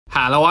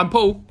Hello, I'm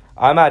Paul.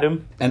 I'm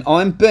Adam. And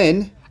I'm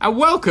Ben. And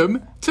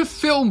welcome to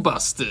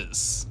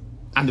Filmbusters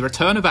and the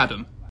return of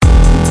Adam.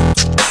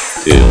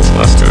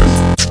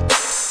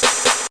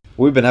 Filmbusters.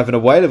 We've been having a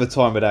whale of a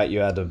time without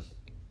you, Adam.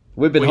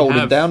 We've been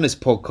holding down this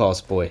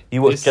podcast, boy.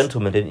 You watched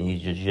Gentleman, didn't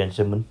you,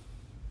 Gentleman?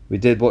 We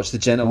did watch The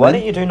Gentleman. Why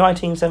didn't you do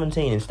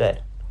 1917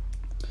 instead?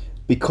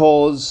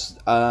 Because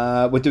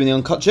we're doing the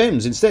Uncut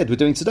Gems instead. We're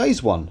doing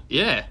today's one.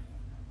 Yeah.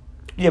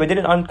 Yeah, but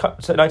didn't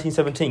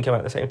 1917 come out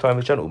at the same time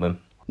as Gentleman?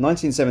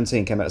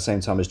 1917 came out at the same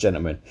time as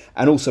Gentleman.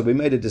 And also, we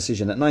made a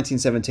decision that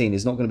 1917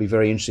 is not going to be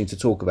very interesting to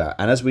talk about.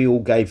 And as we all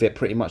gave it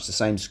pretty much the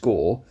same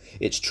score,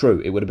 it's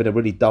true. It would have been a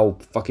really dull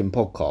fucking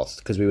podcast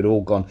because we would have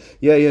all gone,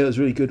 yeah, it was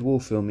a really good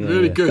war film. Yeah,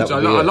 really good. I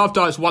loved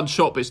how it's one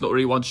shot, but it's not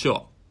really one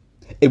shot.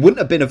 It wouldn't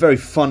have been a very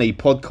funny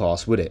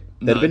podcast, would it?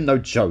 There'd have been no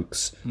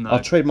jokes. No.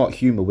 Our trademark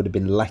humour would have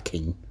been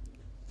lacking.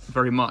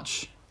 Very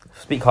much.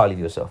 Speak highly of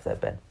yourself there,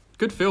 Ben.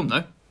 Good film,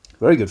 though.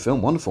 Very good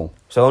film, wonderful.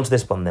 So on to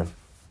this one then.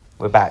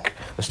 We're back.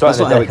 We're starting That's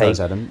the not how decade. it goes,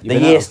 Adam. The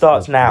year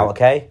starts now,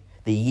 okay?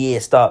 The year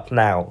starts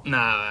now.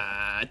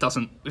 Nah, it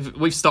doesn't.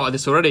 We've started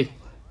this already.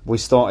 We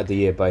started the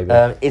year, baby.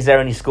 Is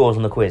there any scores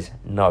on the quiz?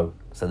 No.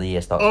 So the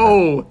year starts now.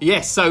 Oh,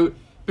 yes. So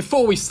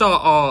before we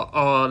start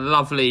our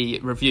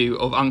lovely review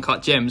of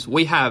Uncut Gems,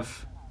 we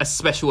have a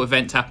special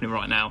event happening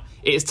right now.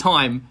 It is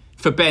time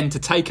for Ben to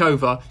take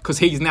over because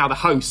he's now the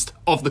host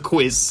of the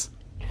quiz.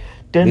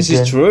 Dun, This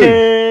is true.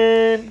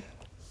 Dun.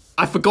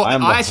 I forgot. I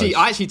am the I host.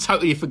 actually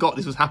totally forgot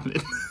this was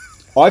happening.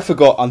 I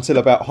forgot until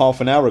about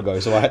half an hour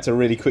ago, so I had to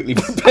really quickly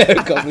prepare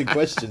a couple of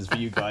questions for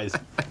you guys.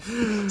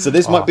 So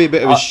this might be a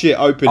bit of a shit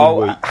opening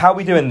week. How are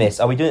we doing this?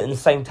 Are we doing it in the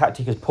same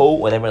tactic as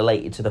Paul, or then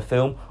related to the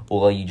film,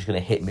 or are you just going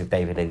to hit me with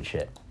David Lynch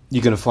shit?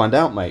 You're going to find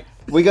out, mate.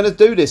 We're going to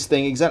do this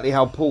thing exactly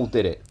how Paul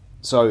did it.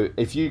 So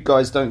if you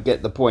guys don't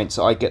get the points,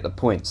 I get the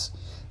points.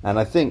 And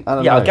I don't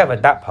know. I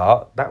gathered that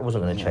part. That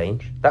wasn't going to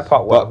change. That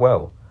part worked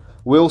well.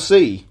 We'll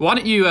see. Why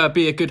don't you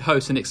be a good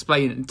host and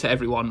explain to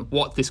everyone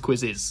what this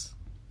quiz is?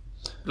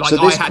 Like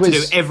So I this had to do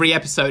quiz- every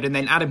episode, and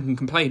then Adam can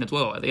complain as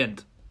well at the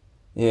end.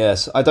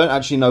 Yes, I don't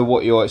actually know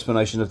what your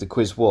explanation of the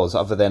quiz was,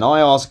 other than I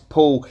asked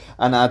Paul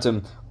and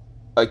Adam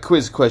a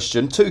quiz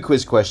question, 2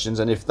 quiz questions,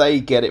 and if they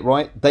get it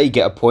right, they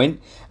get a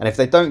point, and if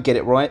they don't get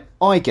it right,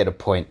 I get a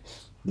point.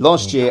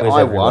 Last year quiz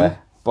I everywhere. won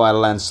by a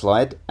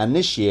landslide, and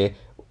this year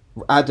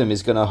Adam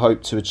is going to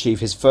hope to achieve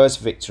his first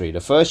victory. The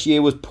first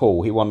year was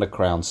Paul, he won the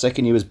crown.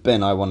 Second year was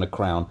Ben, I won the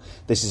crown.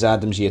 This is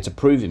Adam's year to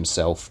prove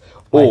himself.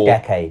 My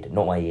decade,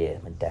 not my year,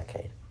 my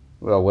decade.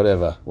 Well,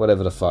 whatever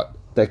the fuck.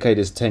 Decade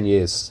is 10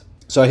 years.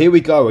 So here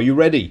we go. Are you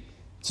ready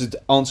to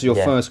answer your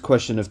first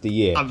question of the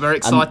year? I'm very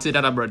excited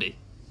and I'm ready.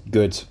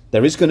 Good.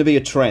 There is going to be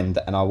a trend,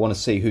 and I want to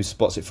see who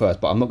spots it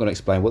first, but I'm not going to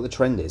explain what the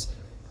trend is.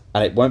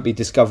 And it won't be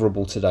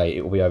discoverable today.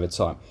 It will be over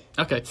time.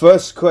 Okay.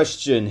 First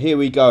question. Here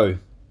we go.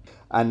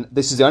 And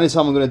this is the only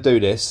time I'm going to do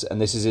this, and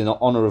this is in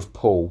honour of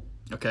Paul.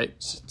 Okay.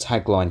 It's a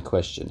tagline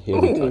question. Here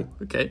we go.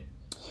 Okay.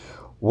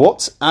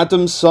 What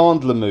Adam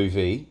Sandler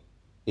movie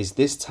is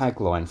this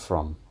tagline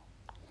from?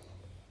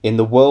 In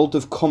the world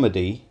of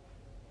comedy,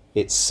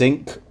 it's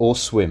sink or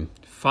swim.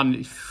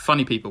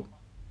 Funny people.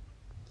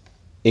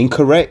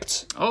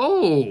 Incorrect.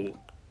 Oh.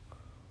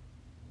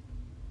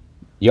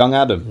 Young In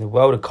Adam. the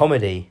world of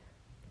comedy,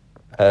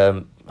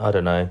 I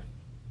don't know.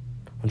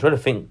 I'm trying to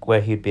think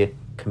where he'd be a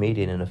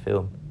comedian in a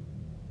film.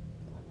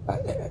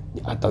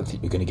 I don't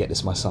think you're going to get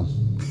this, my son.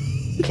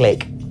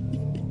 Click.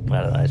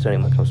 I don't know. It's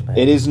only what comes to my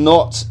head. It is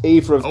not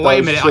either of those Wait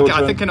a minute. children.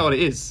 I think I know what it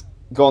is.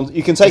 Go on,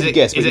 you can take a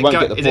guess, but you won't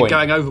get the is point. it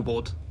Going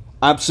Overboard?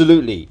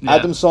 Absolutely. Yeah.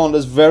 Adam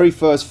Sandler's very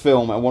first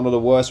film and one of the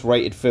worst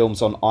rated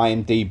films on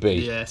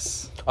IMDb.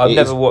 Yes. I It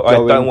don't is watch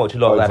a lot of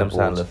going Adam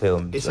overboard. Sandler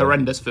films. It's a so-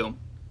 horrendous film.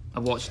 I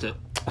watched it.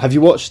 Have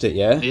you watched it,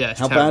 yeah? Yeah, it's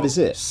How terrible. bad is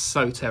it?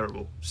 So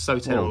terrible. So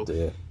terrible. Oh,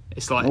 dear.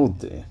 It's like Oh,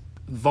 dear.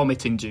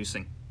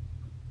 vomit-inducing.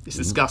 It's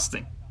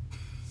disgusting.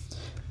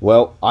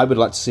 Well, I would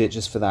like to see it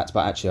just for that,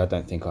 but actually I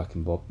don't think I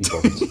can be bothered.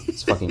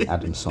 It's fucking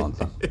Adam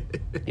Sandler.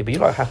 Yeah, but you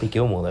like Happy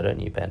Gilmore, though, don't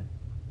you, Ben?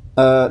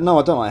 No,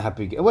 I don't like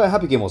Happy... Well,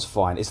 Happy Gilmore's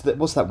fine. It's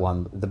what's that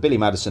one? The Billy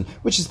Madison,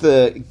 which is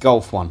the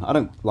golf one. I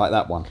don't like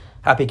that one.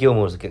 Happy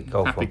Gilmore's a good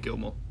golf Happy one.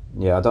 Gilmore.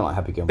 Yeah, I don't like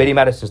Happy Gilmore. Billy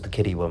Madison's the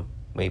kiddie one,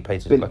 where he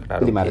plays like an adult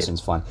Billy kid. Madison's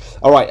fine.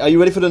 All right, are you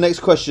ready for the next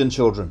question,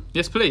 children?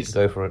 Yes, please.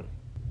 Go for it.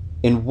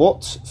 In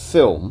what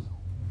film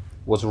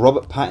was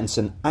Robert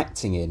Pattinson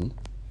acting in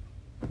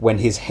when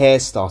his hair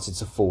started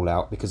to fall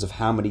out because of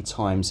how many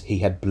times he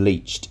had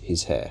bleached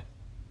his hair?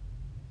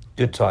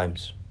 Good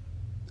Times.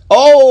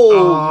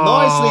 Oh,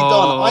 nicely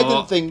done. I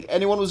didn't think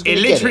anyone was going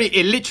to get it.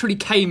 It literally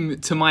came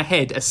to my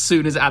head as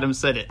soon as Adam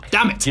said it.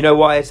 Damn it! Do you know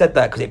why I said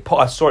that? Because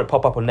I saw it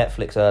pop up on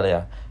Netflix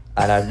earlier,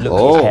 and I looked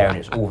at his hair, and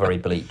it's all very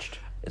bleached.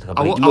 It's like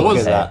a bleached Look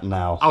was- at hair. that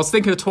now. I was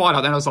thinking of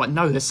Twilight, then I was like,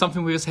 no, there's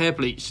something with his hair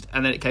bleached,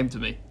 and then it came to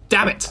me.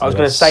 Damn it! I was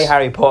going to say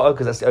Harry Potter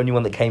because that's the only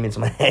one that came into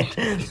my head.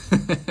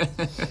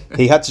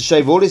 He had to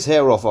shave all his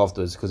hair off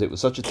afterwards because it was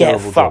such a Get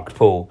terrible fucked, job.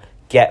 Paul.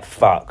 Get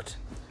fucked.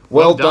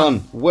 Well Well done.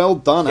 done. Well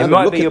done. It Adam,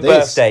 might look be at your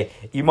this. birthday.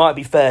 You might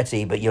be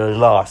 30, but you're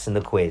last in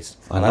the quiz.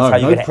 I And know, that's how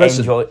you're no going to present.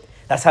 end your.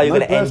 That's how you're No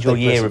going to end your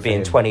birthday year present of being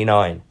for him.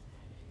 29.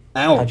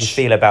 Ouch. How do you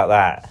feel about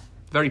that?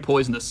 Very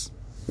poisonous.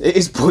 It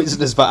is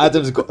poisonous, but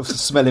Adam's got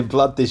smelling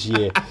blood this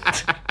year.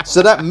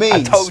 So that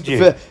means told you.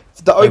 for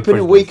the opening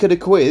prisoners. week of the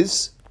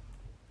quiz,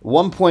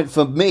 1 point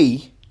for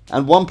me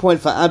and 1 point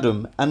for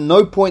Adam, and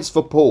no points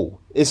for Paul.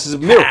 This is a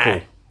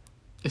miracle.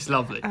 It's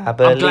lovely. I I'm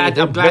believe glad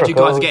in you guys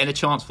miracles. are getting a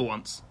chance for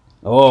once.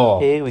 Oh,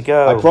 Here we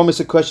go. I promise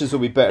the questions will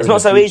be better. It's in not the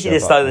so future, easy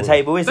this but- side of the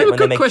table, is They it? were When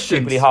they good make questions.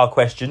 stupidly hard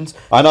questions.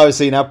 I know.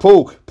 See now,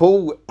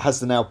 Paul has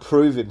to now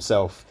prove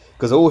himself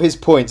because all his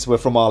points were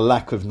from our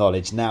lack of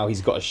knowledge. Now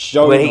he's got to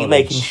show When he's knowledge.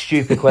 making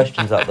stupid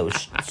questions up that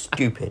was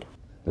stupid.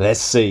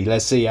 Let's see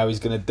how he's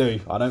going to do.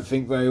 I don't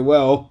think very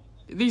well.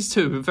 These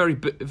two are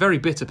very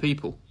bitter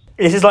people.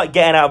 This is like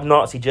getting out of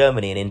Nazi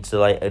Germany and into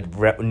like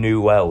a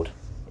new world.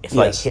 It's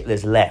like Yes.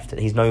 Hitler's left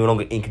and he's no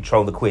longer in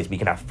control of the quiz, but you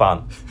can have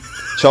fun.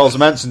 Charles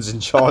Manson's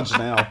in charge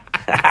now.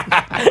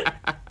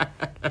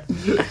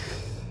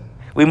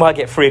 We might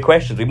get 3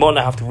 questions. We might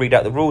not have to read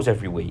out the rules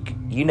every week.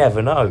 You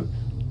never know.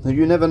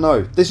 You never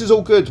know. This is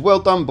all good. Well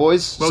done,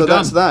 boys. Well so done.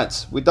 that's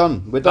that. We're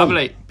done. We're done.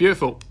 Lovely.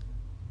 Beautiful.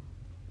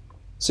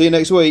 See you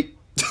next week.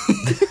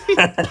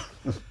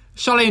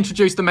 Shall I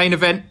introduce the main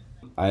event?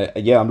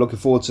 I'm looking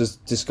forward to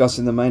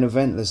discussing the main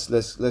event.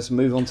 Let's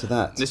move on to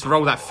that. Let's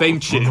roll that theme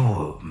tune.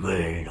 Oh,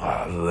 main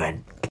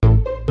event.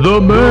 The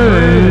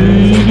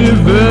main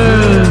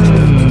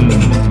event.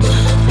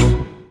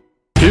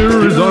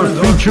 Here is our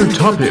featured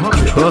topic,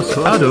 plus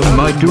Adam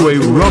might do a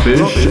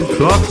rubbish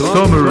plot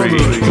summary.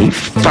 Are you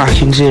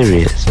fucking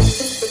serious?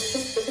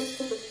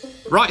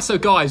 Right, so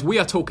guys, we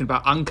are talking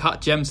about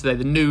Uncut Gems today,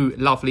 the new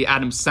lovely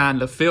Adam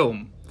Sandler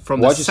film from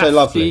Why'd the you say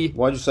lovely?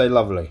 Why'd you say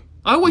lovely?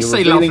 I always You're say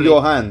revealing lovely.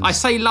 your hands. I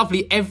say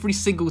lovely every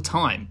single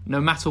time,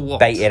 no matter what.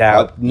 Bait it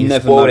out. I've You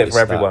never spoiled it noticed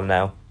for everyone that.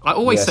 now. I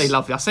always Yes. say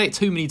lovely. I say it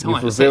too many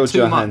times. You've I say it revealed too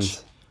your much.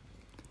 hand.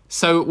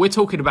 So we're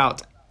talking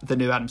about the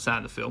new Adam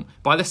Sandler film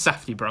by the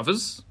Safdie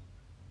brothers.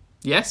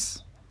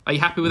 Yes? Are you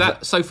happy with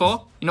that so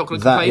far? You're not going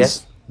to complain?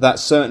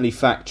 That's certainly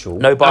factual.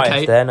 No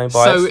bias there, no bias.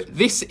 So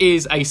this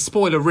is a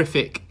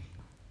spoilerific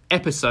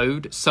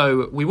episode,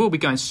 so we will be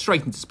going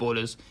straight into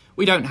spoilers.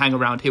 We don't hang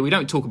around here. We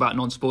don't talk about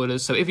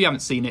non-spoilers, so if you haven't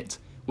seen it,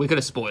 we're going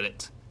to spoil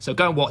it. So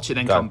go and watch it,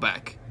 then Go. come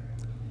back.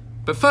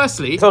 But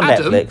firstly, It's on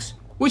Adam, Netflix.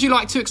 would you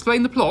like to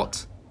explain the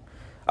plot?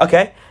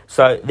 Okay,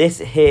 so this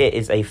here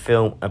is a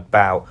film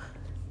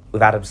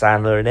with Adam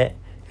Sandler in it,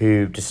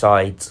 who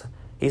decides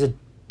he's a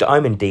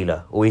diamond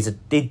dealer, or he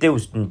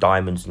deals in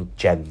diamonds and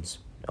gems,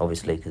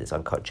 obviously, because it's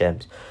uncut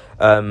gems.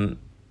 And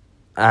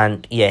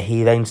yeah,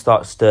 he then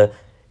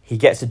he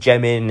gets a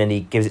gem in and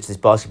he gives it to this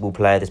basketball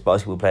player. This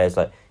basketball player is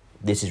like,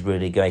 this is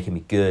really making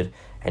me good.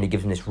 And he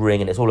gives him this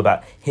ring, and it's all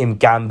about him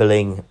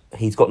gambling.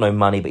 He's got no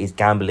money, but he's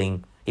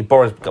gambling. He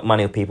borrows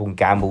money of people and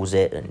gambles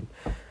it, and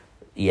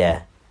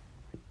yeah.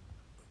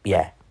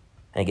 And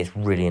it gets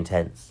really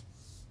intense.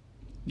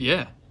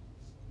 Yeah.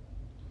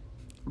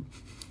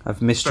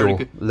 I've missed Very your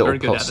good- little very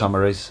good, plot Adam.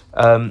 summaries.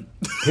 Who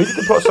did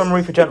the plot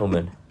summary for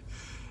Gentlemen?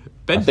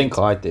 Ben I think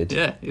I did.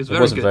 Yeah, it was It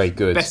very wasn't good. very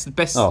good.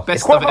 Best Oh.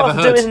 It's quite I've ever hard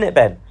to do, heard. isn't it,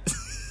 Ben?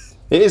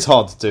 It is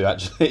hard to do,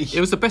 actually. It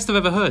was the best I've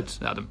ever heard,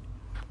 Adam.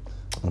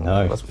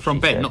 No. That's what From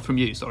she Ben, said. not from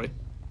you, sorry.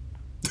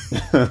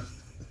 But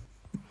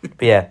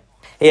yeah,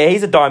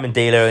 he's a diamond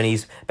dealer and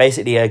he's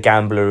basically a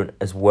gambler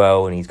as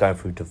well, and he's going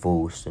through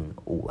divorce and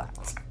all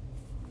that.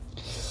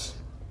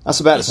 That's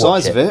about the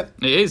Watch size of it.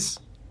 it. It is.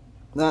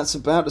 That's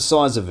about the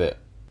size of it.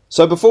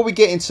 So before we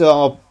get into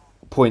our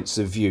points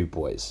of view,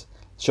 boys,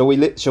 shall we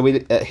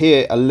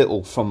hear a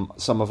little from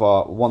some of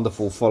our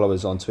wonderful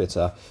followers on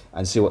Twitter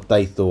and see what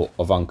they thought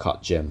of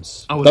Uncut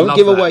Gems? I would Don't love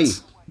give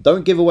that.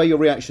 Don't give away your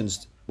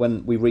reactions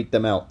when we read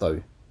them out,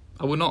 though.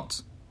 I will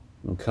not.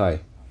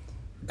 Okay.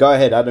 Go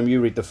ahead, Adam.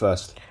 You read the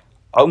first.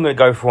 I'm going to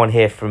go for one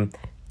here from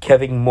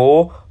Kevin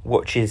Moore,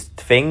 Watches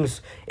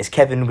Things. It's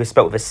Kevin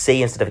spelled with a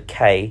C instead of a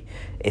K.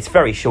 It's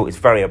very short, it's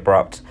very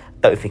abrupt.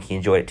 Don't think he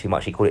enjoyed it too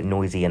much. He called it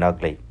noisy and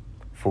ugly.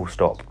 Full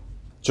stop.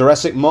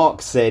 Jurassic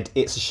Mark said,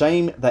 it's a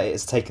shame that it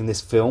has taken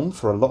this film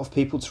for a lot of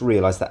people to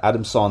realise that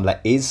Adam Sandler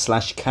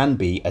is/can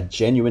be a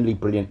genuinely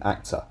brilliant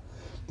actor.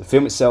 The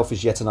film itself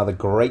is yet another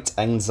great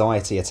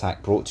anxiety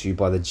attack brought to you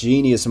by the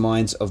genius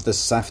minds of the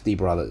Safdie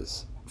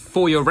brothers.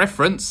 For Your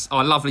Reference,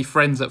 our lovely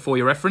friends at For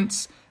Your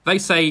Reference, they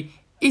say,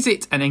 is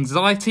it an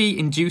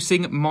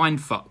anxiety-inducing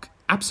mindfuck?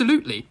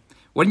 Absolutely.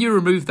 When you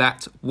remove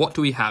that, what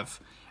do we have?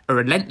 A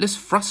relentless,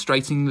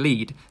 frustrating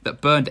lead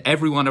that burned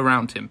everyone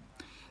around him.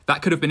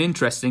 That could have been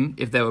interesting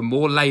if there were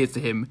more layers to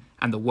him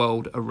and the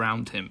world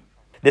around him.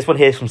 This one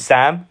here is from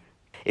Sam.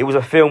 It was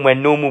a film where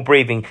normal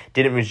breathing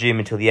didn't resume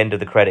until the end of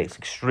the credits.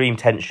 Extreme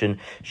tension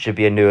should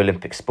be a new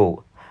Olympic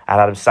sport. And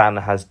Adam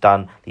Sandler has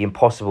done the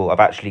impossible. I've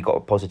actually got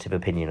a positive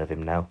opinion of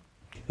him now.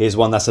 Here's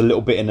one that's a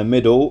little bit in the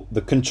middle.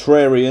 The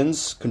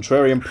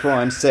Contrarian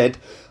Prime said,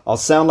 I'll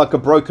sound like a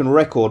broken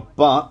record,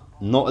 but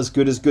not as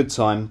good as Good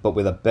Time, but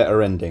with a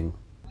better ending.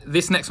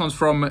 This next one's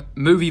from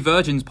Movie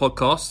Virgins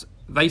podcast.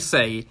 They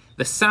say,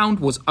 the sound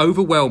was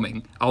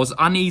overwhelming. I was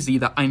uneasy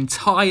the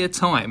entire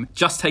time,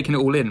 just taking it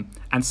all in.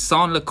 And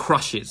Sandler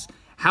crushes.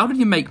 How did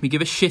you make me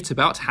give a shit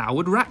about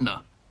Howard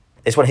Ratner?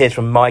 This one here is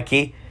from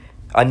Mikey.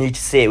 I need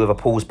to see it with a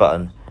pause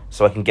button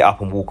so I can get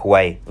up and walk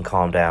away and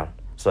calm down.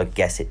 So I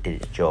guess it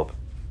did its job.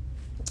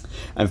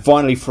 And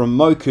finally, from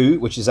Moku,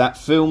 which is at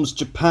Films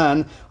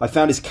Japan, I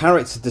found his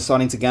character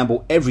deciding to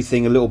gamble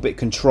everything a little bit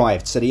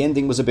contrived, so the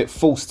ending was a bit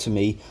false to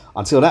me.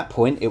 Until that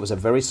point, it was a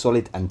very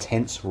solid and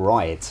tense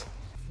ride.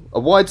 A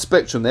wide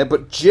spectrum there,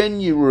 but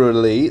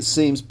genuinely it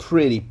seems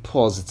pretty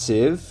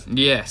positive.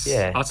 Yes.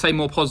 Yeah. I'd say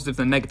more positive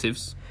than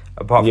negatives.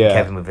 Apart from Yeah.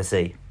 Kevin with a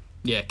C.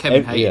 Yeah,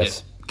 Kevin hated Yes.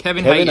 it.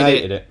 Kevin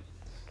hated it.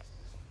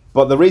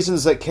 But the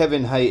reasons that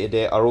Kevin hated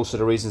it are also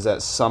the reasons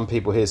that some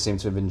people here seem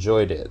to have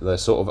enjoyed it. The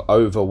sort of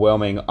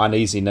overwhelming,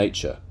 uneasy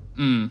nature.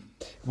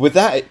 With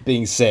that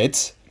being said,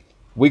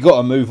 we got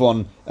to move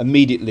on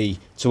immediately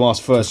to our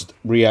first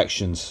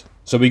reactions.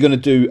 So we're going to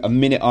do a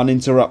minute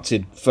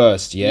uninterrupted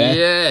first, yeah?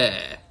 Yeah.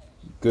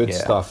 Good Yeah.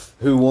 stuff.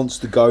 Who wants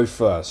to go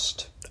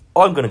first?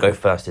 I'm going to go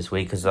first this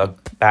week because I'm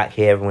back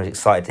here. Everyone's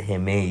excited to hear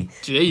me.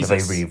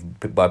 Jesus.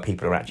 Why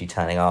people are actually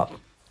turning up.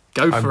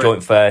 Go I'm for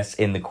joint it. first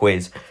in the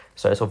quiz,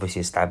 so it's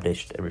obviously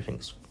established.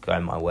 Everything's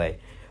going my way.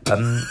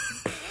 I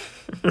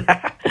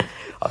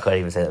can't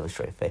even say that with a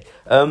straight face.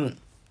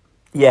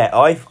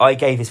 I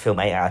gave this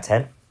film 8 out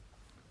of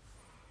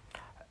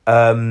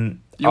 10.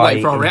 You're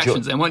waiting for our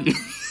reactions then, weren't you?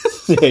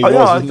 Yeah, he I was,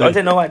 wasn't he?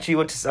 didn't know actually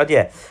what to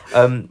say.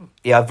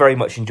 I very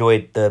much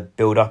enjoyed the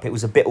build-up. It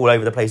was a bit all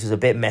over the place. It was a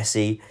bit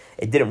messy.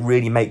 It didn't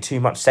really make too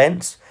much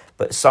sense,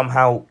 but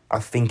somehow I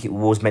think it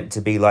was meant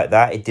to be like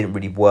that. It didn't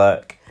really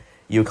work.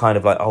 You were kind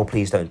of like, oh,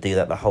 please don't do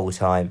that the whole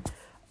time.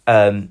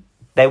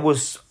 There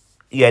was,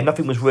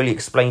 nothing was really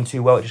explained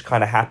too well. It just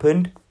kind of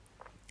happened.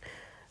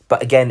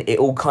 But again, it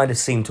all kind of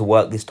seemed to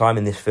work this time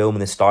in this film, in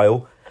this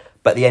style.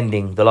 But the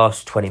ending, the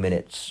last 20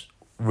 minutes,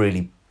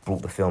 really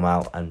brought the film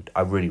out, and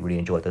I really, really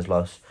enjoyed those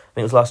last... I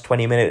think it was the last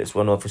 20 minutes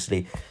when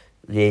obviously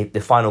the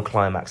final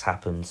climax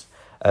happens.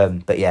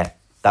 But yeah,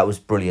 that was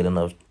brilliant, and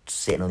I was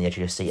sitting on the edge of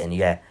your seat, and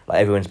yeah, like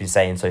everyone's been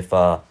saying so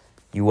far,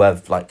 you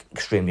were like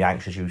extremely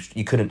anxious.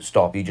 You couldn't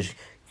stop. You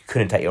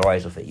couldn't take your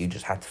eyes off it. You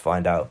just had to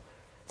find out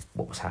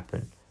what was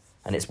happening.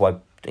 And it's why,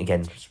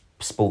 again,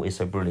 sport is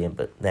so brilliant,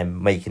 but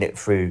then making it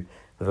through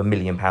with £1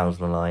 million on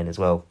the line as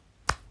well.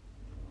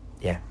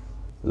 Yeah.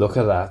 Look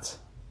at that.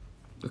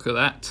 Look at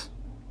that.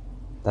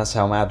 That's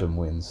how Adam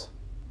wins.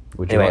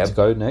 Would you Anyway, like to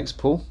go next,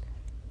 Paul?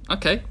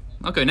 Okay,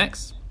 I'll go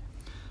next.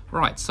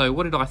 Right, so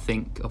what did I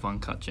think of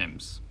Uncut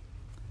Gems?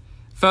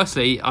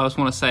 Firstly, I just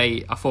want to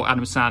say I thought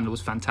Adam Sandler was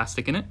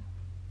fantastic in it.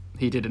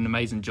 He did an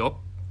amazing job.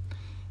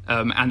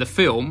 And the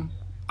film,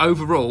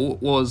 overall,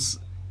 was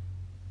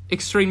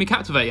extremely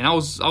captivating. I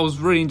was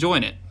really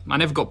enjoying it. I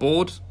never got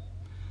bored.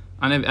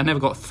 I never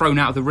got thrown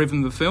out of the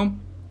rhythm of the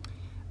film.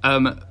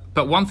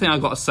 But one thing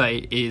I've got to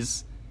say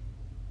is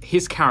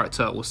his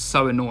character was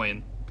so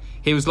annoying.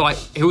 He was like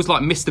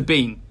Mr.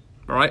 Bean,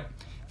 right?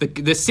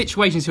 The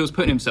situations he was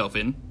putting himself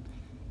in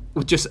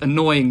were just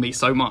annoying me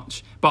so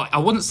much. But I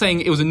wasn't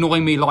saying it was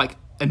annoying me like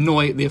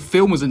the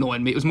film was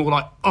annoying me. It was more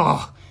like,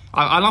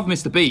 I love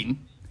Mr.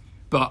 Bean,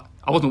 but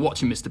I wasn't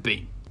watching Mr.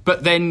 Bean.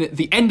 But then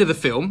the end of the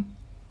film,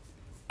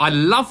 I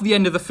love the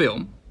end of the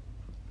film.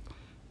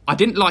 I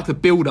didn't like the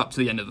build-up to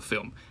the end of the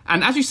film.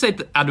 And as you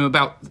said, Adam,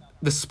 about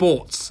the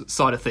sports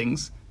side of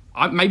things,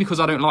 maybe because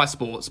I don't like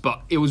sports,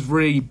 but it was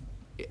really...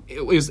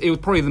 It was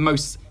probably the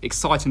most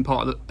exciting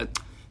part of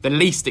the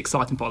least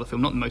exciting part of the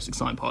film, not the most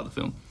exciting part of the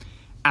film.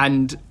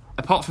 And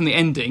apart from the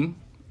ending,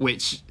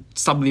 which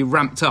suddenly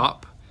ramped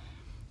up,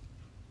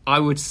 I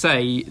would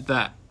say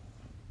that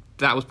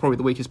was probably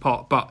the weakest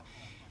part. But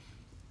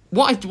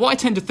what I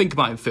tend to think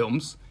about in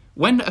films,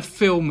 when a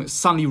film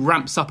suddenly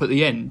ramps up at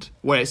the end,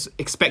 where it's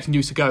expecting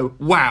you to go,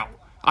 wow,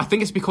 I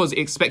think it's because it's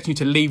expecting you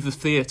to leave the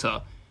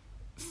theatre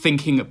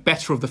thinking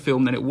better of the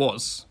film than it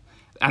was.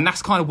 And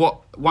that's kind of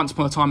what Once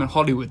Upon a Time in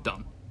Hollywood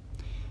done.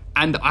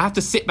 And I have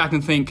to sit back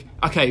and think,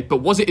 okay, but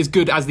was it as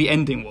good as the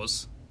ending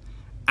was?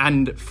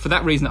 And for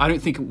that reason, I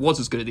don't think it was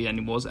as good as the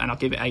ending was, and I'll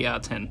give it 8 out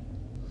of 10.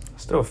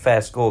 Still a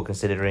fair score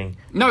considering...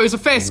 No, it was a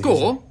fair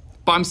score,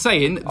 but I'm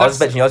saying... I was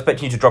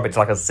expecting you to drop it to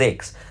like a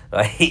 6,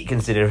 like,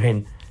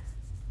 considering...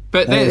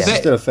 But It's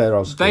still a fair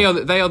old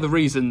score. they are the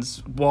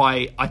reasons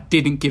why I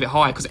didn't give it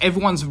higher, because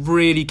everyone's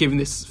really giving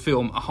this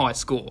film a high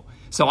score.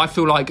 So I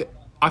feel like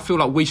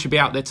we should be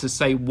out there to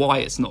say why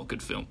it's not a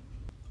good film.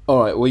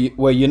 All right,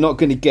 well, you're not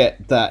going to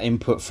get that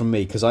input from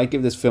me because I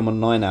give this film a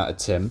 9 out of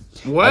 10.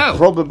 Wow. I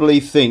probably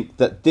think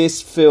that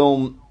this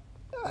film,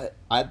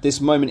 at this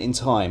moment in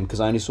time, because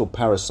I only saw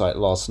Parasite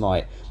last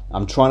night,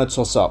 I'm trying to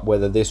toss up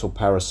whether this or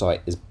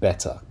Parasite is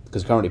better,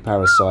 because currently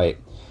Parasite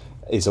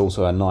is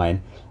also a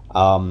 9.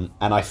 And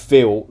I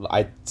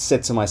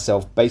said to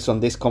myself, based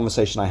on this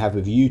conversation I have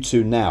with you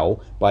two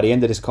now, by the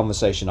end of this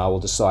conversation, I will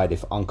decide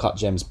if Uncut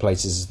Gems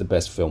places as the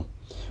best film,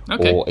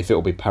 Okay. or if it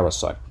will be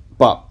Parasite.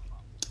 But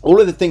all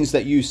of the things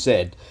that you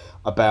said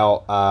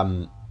about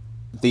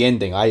the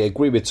ending, I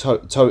agree with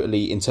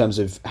totally in terms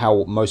of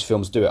how most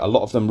films do it. A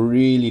lot of them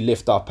really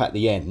lift up at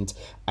the end,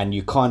 and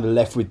you kind of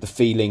left with the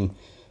feeling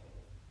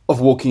of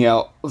walking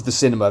out of the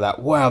cinema that,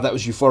 wow, that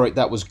was euphoric,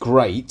 that was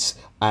great.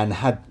 And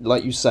had,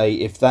 like you say,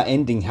 if that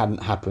ending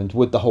hadn't happened,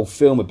 would the whole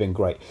film have been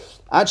great?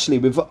 Actually,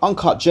 with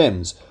Uncut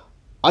Gems,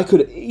 I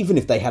could, even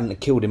if they hadn't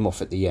killed him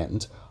off at the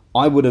end,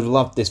 I would have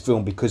loved this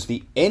film because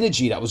the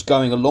energy that was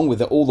going along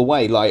with it all the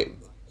way, like,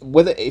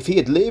 whether if he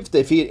had lived,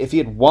 if he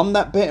had won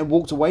that bet and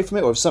walked away from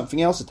it, or if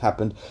something else had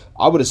happened,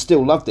 I would have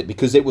still loved it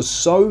because it was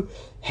so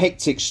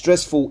hectic,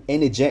 stressful,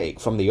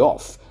 energetic from the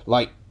off.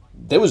 Like,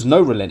 there was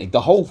no relenting.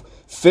 The whole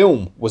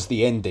film was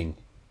the ending.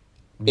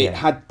 It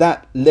had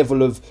that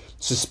level of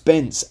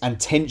suspense and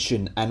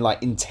tension and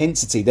like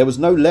intensity. There was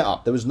no let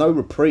up. There was no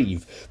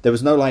reprieve. There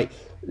was no like,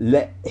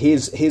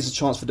 here's a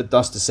chance for the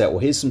dust to settle.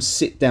 Here's some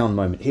sit down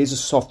moment. Here's a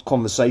soft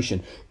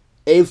conversation.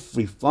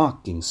 Every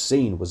fucking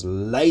scene was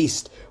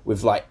laced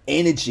with like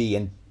energy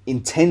and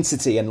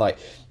intensity, and like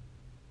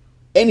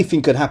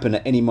anything could happen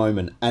at any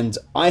moment. And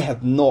I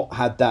have not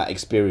had that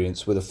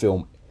experience with a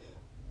film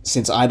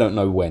since I don't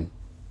know when,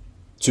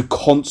 to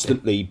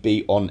constantly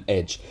be on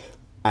edge.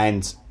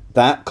 And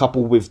that,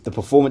 coupled with the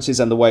performances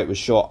and the way it was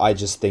shot, I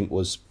just think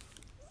was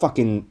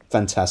fucking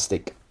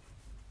fantastic.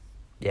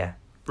 Yeah.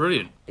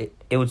 Brilliant.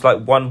 It was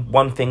like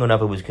one thing or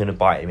another was going to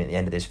bite him at the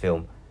end of this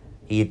film.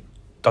 He had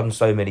done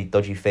so many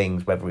dodgy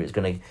things, whether it's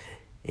going to...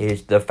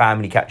 Is the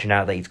family catching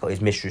out that he's got his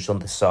mistress on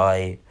the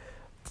side,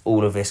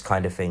 all of this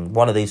kind of thing.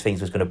 One of these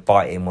things was going to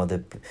bite him. All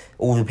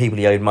the people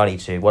he owed money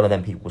to, one of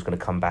them people was going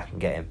to come back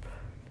and get him.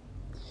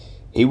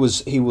 He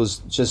was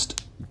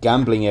just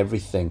gambling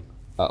everything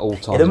at all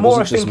times. The more it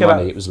wasn't just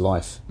money, it was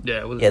life.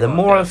 The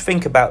more I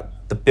think about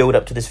the build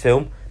up to this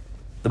film,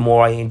 the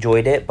more I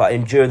enjoyed it. But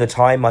during the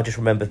time, I just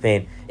remember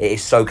thinking, it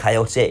is so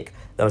chaotic.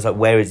 I was like,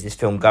 where is this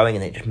film going?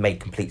 And it just made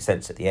complete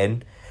sense at the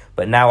end.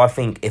 But now I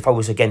think if I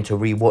was again to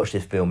rewatch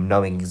this film,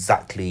 knowing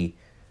exactly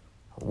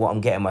what I'm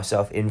getting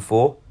myself in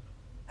for,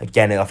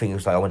 again, I think it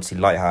was like I went to see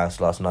Lighthouse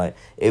last night.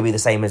 It would be the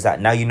same as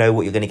that. Now you know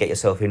what you're going to get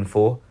yourself in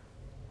for.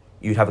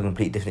 You'd have a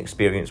complete different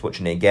experience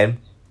watching it again.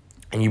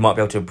 And you might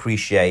be able to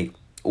appreciate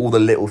all the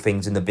little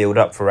things in the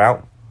build-up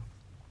throughout.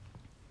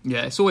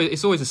 Yeah, it's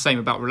always the same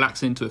about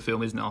relaxing into a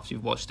film, isn't it? After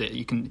you've watched it,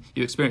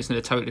 you experience it in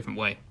a totally different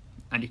way,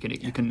 and it can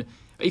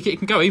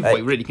go either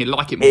way. Really, you can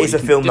like it more. It is a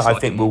film that I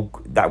think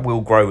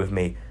will grow with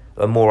me.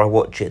 The more I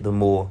watch it, the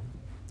more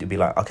you'll be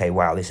like, okay,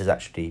 wow, this is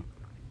actually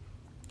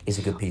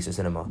a good piece of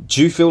cinema.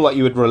 Do you feel like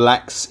you would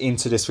relax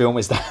into this film?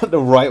 Is that the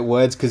right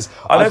words? Because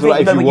I feel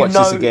like if you watch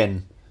this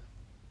again...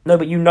 No,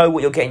 but you know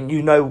what you're getting.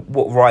 You know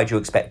what ride you're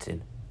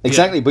expecting.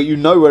 Exactly, but you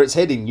know where it's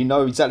heading. You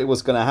know exactly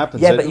what's going to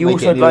happen. Yeah, so but you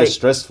also like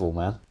stressful,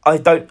 man. I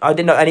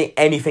didn't know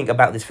anything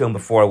about this film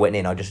before I went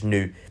in. I just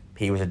knew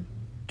he was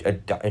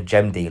a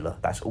gem dealer.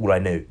 That's all I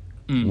knew.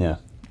 Yeah,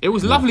 it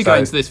was lovely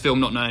going to this film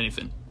not knowing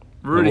anything.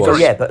 Really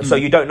great. Yeah, but so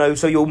you don't know.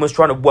 So you're almost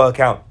trying to work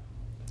out.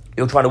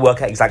 You're trying to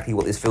work out exactly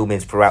what this film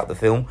is throughout the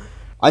film.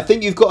 I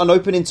think you've got an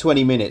opening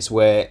 20 minutes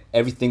where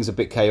everything's a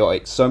bit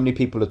chaotic. So many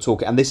people are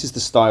talking, and this is the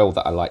style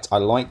that I liked. I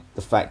liked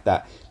the fact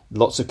that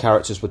lots of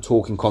characters were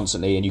talking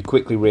constantly, and you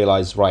quickly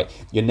realise, right,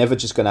 you're never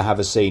just going to have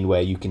a scene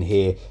where you can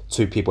hear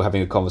two people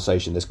having a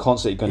conversation. There's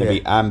constantly going to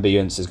be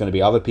ambience. There's going to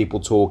be other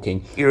people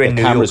talking. You're in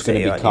the New camera's York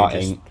City, going to be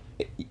cutting.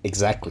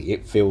 Exactly,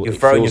 it feels. You're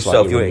throwing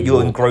yourself. Like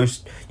you're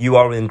engrossed. You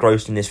are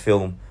engrossed in this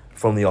film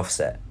from the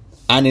offset,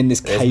 and in this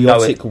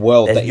chaotic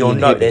world that you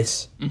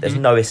inhabit. There's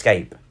no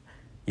escape.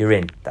 You're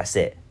in. That's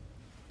it,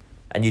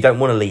 and you don't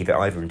want to leave it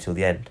either until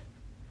the end.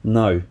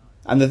 No.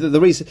 And the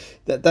reason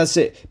that's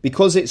it,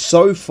 because it's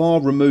so far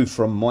removed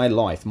from my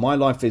life. My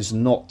life is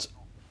not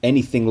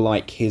anything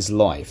like his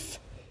life,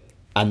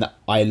 and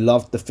I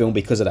loved the film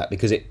because of that.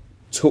 Because it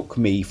took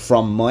me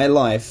from my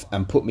life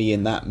and put me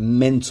in that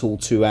mental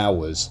 2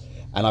 hours,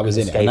 and I was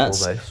in it. And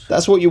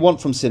that's what you want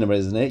from cinema,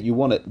 isn't it? You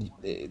want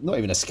it, not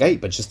even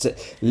escape, but just to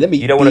let me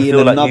be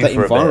in another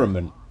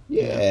environment.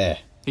 Yeah.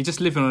 He's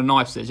just living on a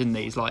knife's edge, isn't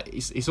he? He's like,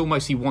 it's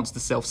almost he wants to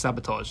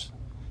self-sabotage.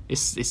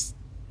 It's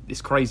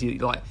crazy.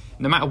 Like,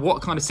 no matter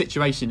what kind of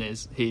situation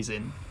he's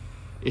in,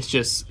 it's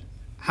just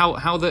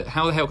how the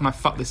hell can I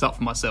fuck this up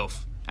for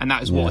myself? And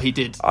that is what he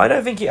did. I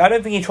don't think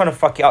he's trying to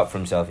fuck it up for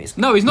himself.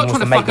 No, he's not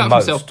trying to fuck it up for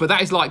himself. But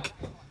that is like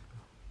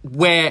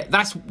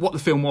that's what the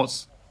film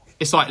was.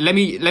 It's like let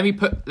me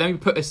put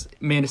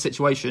me in a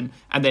situation,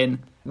 and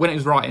then when it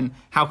was writing,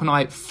 how can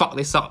I fuck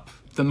this up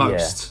the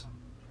most? Yeah.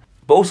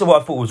 But also,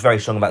 what I thought was very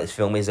strong about this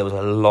film is there was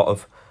a lot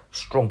of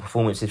strong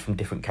performances from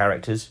different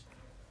characters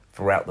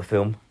throughout the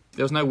film.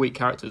 There was no weak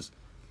characters.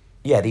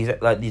 Yeah, these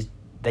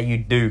that you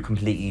do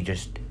completely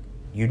just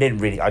you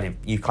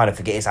you kind of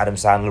forget it's Adam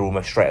Sandler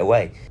almost straight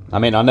away. I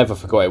mean, I never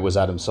forgot it was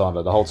Adam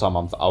Sandler. The whole time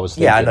I was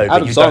thinking, I know,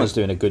 Adam Sandler's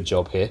doing a good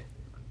job here.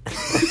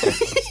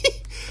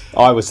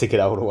 I was thinking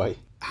that all the way.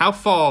 How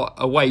far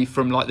away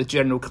from like the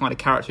general kind of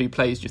character he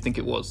plays do you think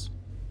it was?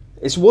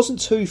 It wasn't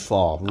too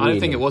far. Really. I don't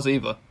think it was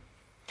either.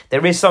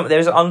 There's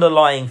an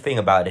underlying thing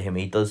about him.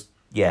 He does,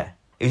 yeah.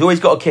 He's always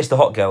got to kiss the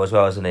hot girl as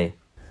well, hasn't he?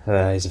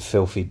 He's a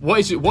filthy. What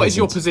is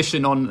your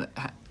position on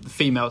the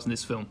females in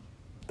this film?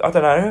 I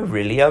don't know,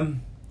 really.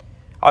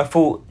 I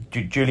thought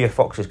Julia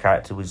Fox's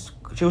character was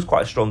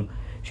quite strong.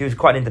 She was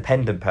quite an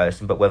independent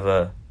person, but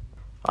whether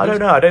I don't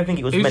know. I don't think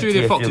it was meant to be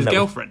Julia Fox's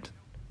girlfriend.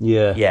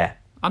 Yeah. Yeah.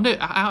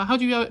 How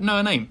do you know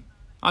her name?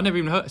 I've never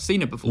even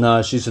seen her before.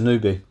 No, she's a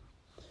newbie.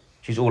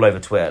 She's all over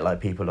Twitter. Like,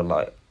 people are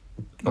like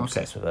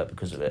obsessed with her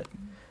because of it.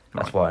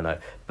 That's why I know.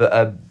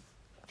 But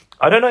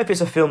I don't know if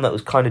it's a film that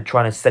was kind of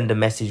trying to send a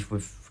message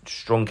with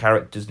strong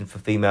characters and for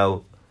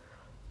female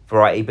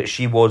variety, but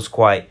she was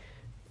quite...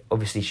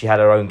 Obviously, she had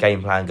her own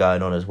game plan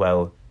going on as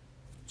well.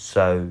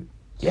 So,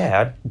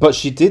 yeah. But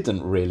she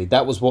didn't really.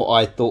 That was what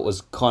I thought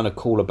was kind of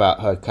cool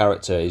about her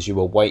character, is you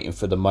were waiting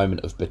for the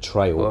moment of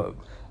betrayal.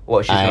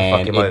 What, she's gonna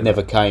fuck him over? It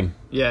never came.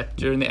 Yeah,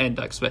 during the end,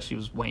 I especially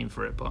was waiting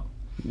for it, but...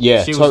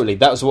 Yeah, totally.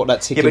 That was what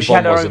that ticking bomb was.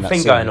 Yeah, but she had her own in that thing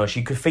scene. going on.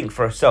 She could think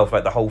for herself,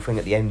 like the whole thing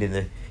at the end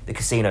in the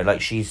casino.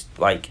 Like, she's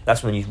like,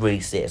 that's when you really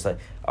see it. It's like,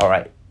 all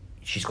right,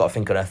 she's got to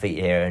think on her feet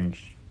here, and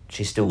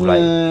she's still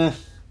like.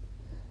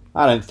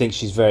 I don't think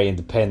she's very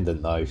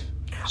independent though.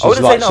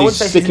 She's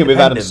sticking with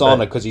Adam independent, Sandler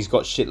but- because he's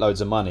got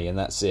shitloads of money, and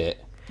that's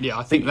it. Yeah,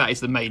 I think that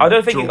is the main. I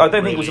don't think draw,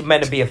 it was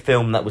meant to be a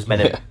film that was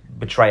meant to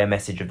portray a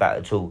message of that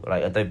at all.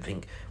 Like, I don't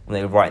think when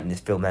they were writing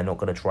this film, they're not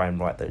going to try and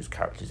write those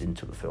characters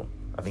into the film.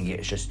 I think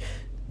it's just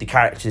the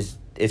characters.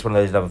 It's one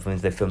of those other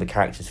films they film the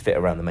characters fit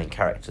around the main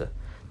character.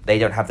 They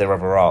don't have their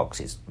other arcs.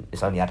 It's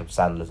only Adam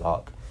Sandler's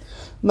arc.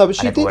 No, but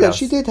she And everyone else.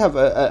 did have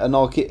an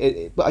arc.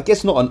 But I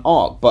guess not an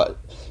arc, but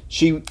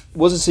she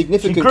was a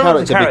significant She grew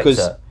as a character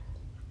because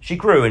she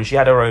grew and she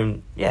had her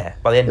own. Yeah,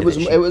 by the end it of was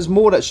it, it was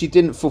more that she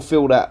didn't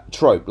fulfill that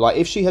trope. Like,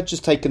 if she had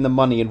just taken the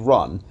money and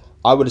run,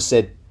 I would have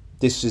said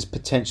this is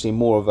potentially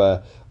more of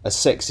a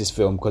sexist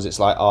film because it's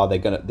like,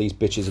 these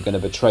bitches are gonna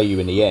betray you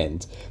in the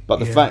end. But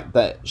the fact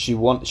that she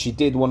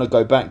did want to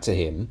go back to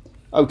him.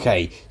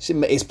 Okay,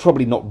 it's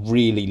probably not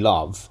really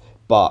love,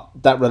 but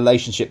that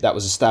relationship that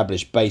was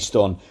established based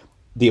on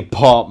the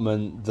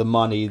apartment, the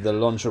money, the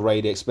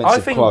lingerie, the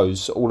expensive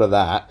clothes, all of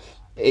that,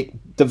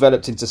 it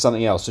developed into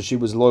something else. So she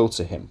was loyal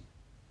to him.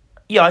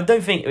 Yeah, I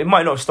don't think it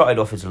might not have started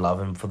off as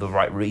love and for the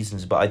right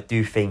reasons, but I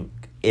do think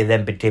it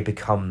then did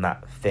become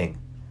that thing.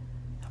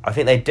 I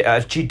think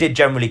she did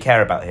generally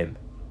care about him.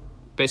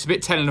 But it's a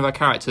bit telling of her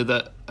character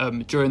that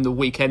during the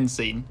weekend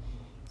scene,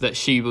 that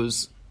she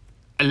was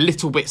a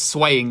little bit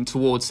swaying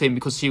towards him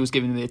because she was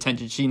giving him the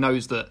attention. She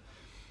knows that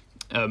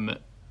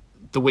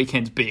the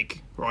weekend's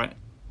big, right?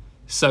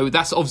 So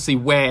that's obviously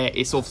where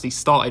it's obviously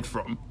started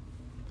from,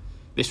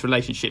 this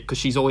relationship, because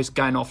she's always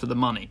going after the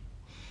money.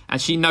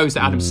 And she knows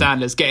that Adam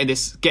Sandler's getting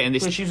this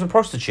Well, she's a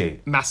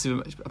prostitute.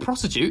 a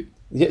prostitute.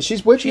 Yeah,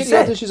 she's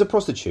a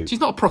prostitute. She's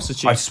not a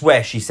prostitute. I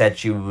swear she said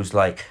she was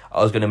like,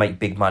 I was going to make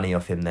big money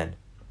off him then.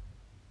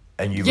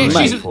 And you yeah,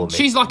 ruined it for me.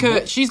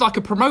 she's like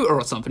a promoter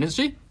or something,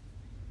 isn't she?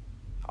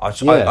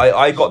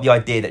 I got the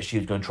idea that she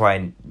was going to try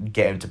and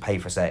get him to pay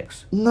for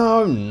sex.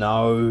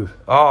 No.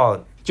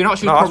 Oh, Do you know what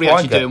she was probably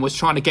actually doing? Was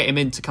trying to get him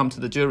in to come to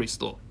the jewelry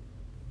store.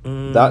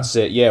 That's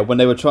it. Yeah, when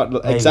they were trying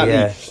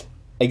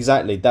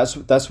exactly.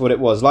 That's what it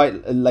was. Like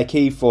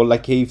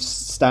Lakeith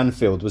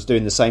Stanfield was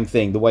doing the same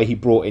thing. The way he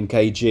brought in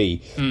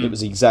KG, it was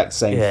the exact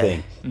same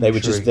thing. They were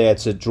just there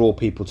to draw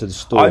people to the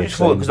store. I just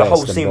thought because the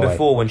whole scene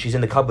before when she's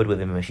in the cupboard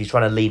with him and she's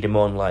trying to lead him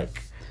on,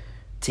 like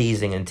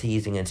teasing and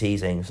teasing and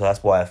teasing. So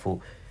that's why I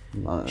thought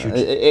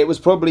it was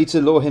probably to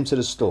lure him to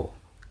the store.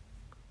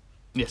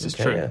 Yes, it's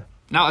true. Yeah.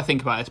 Now I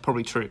think about it, it's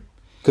probably true.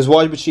 Because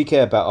why would she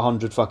care about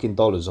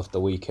 $100 off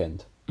the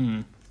weekend?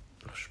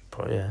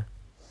 Probably, yeah.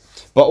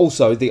 But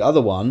also the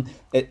other one,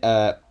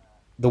 the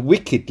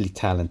wickedly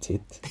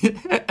talented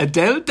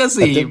Adele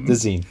Dazeem.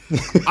 Dazeem.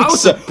 I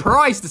was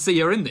surprised to see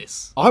her in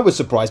this. I was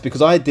surprised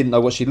because I didn't know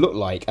what she looked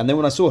like, and then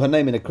when I saw her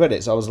name in the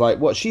credits, I was like,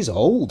 "What? She's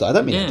old." I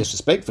don't mean that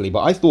disrespectfully,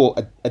 but I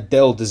thought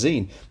Adele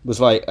Dazeem was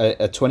like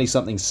a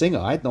 20-something singer.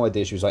 I had no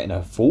idea she was like in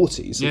her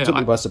 40s. It took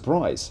me by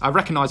surprise. I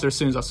recognised her as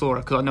soon as I saw her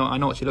because I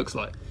know what she looks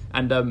like,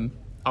 and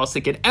I was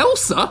thinking,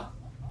 Elsa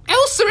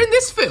in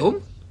this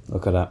film.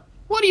 Look at that.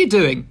 What are you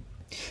doing?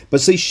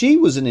 But see, she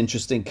was an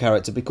interesting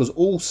character because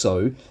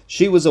also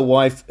she was a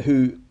wife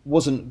who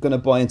wasn't going to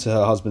buy into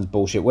her husband's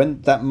bullshit.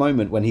 When that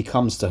moment when he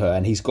comes to her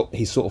and he's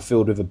sort of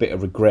filled with a bit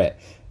of regret,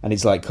 and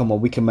he's like, "Come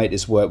on, we can make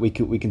this work. We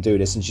can do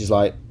this." And she's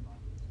like,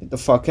 "Get the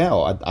fuck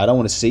out! I don't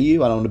want to see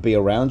you. I don't want to be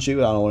around you.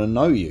 I don't want to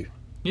know you."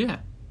 Yeah,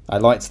 I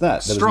liked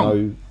that. There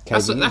strong.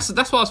 was no.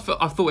 That's why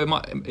I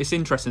thought it's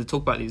interesting to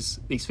talk about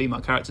these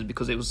female characters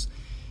because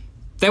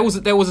there was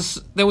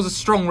a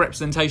strong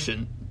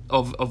representation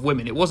of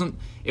women. It wasn't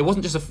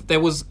just there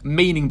was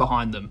meaning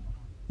behind them,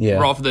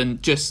 rather than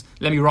just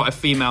let me write a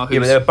female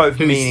who's they were both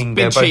who's meaning.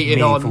 They been were both cheated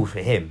meaningful on. for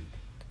him.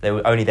 They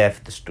were only there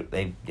for the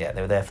they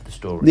were there for the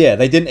story. Yeah,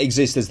 they didn't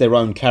exist as their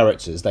own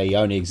characters. They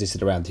only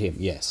existed around him.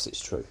 Yes,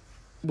 it's true.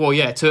 Well,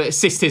 yeah, to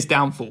assist his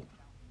downfall.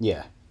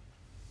 Yeah,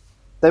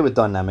 they were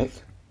dynamic,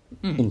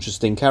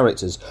 interesting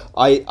characters.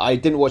 I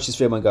didn't watch this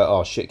film and go,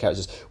 "Oh shit,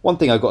 characters." One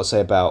thing I got to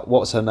say about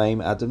what's her name,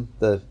 Adam,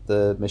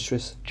 the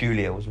mistress,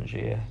 Julia, wasn't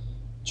she? Yeah,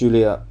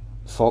 Julia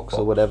Fox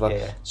or whatever.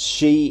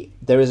 Yeah.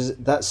 There is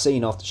that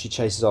scene after she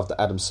chases after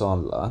Adam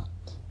Sandler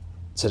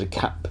to the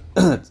cab,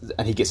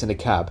 and he gets in a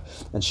cab,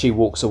 and she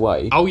walks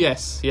away. Oh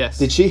yes.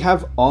 Did she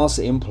have arse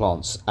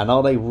implants, and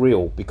are they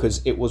real?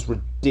 Because it was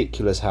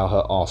ridiculous how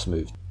her arse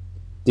moved.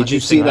 Did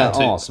you see that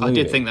arse moving?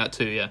 I did think that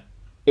too. Yeah.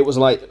 It was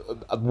like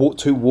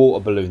 2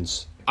 water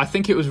balloons. I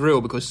think it was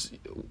real because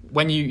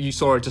when you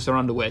saw her just her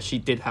underwear, she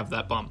did have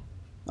that bum.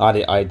 I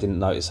didn't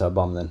notice her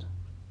bum then.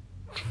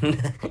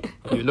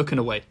 You were looking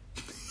away.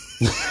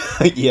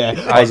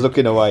 Yeah, I was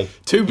looking away.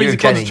 Too busy You're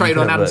Kenny, concentrating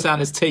you on Adam couldn't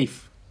Sandler's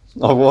teeth.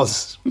 I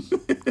was.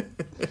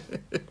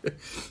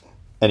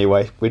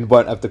 Anyway, we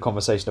won't have the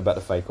conversation about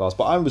the fake ass,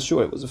 but I was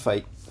sure it was a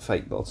fake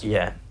bod.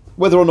 Yeah.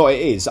 Whether or not it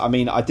is, I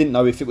mean, I didn't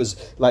know if it was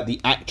like the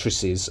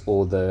actresses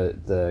or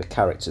the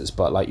characters,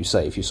 but like you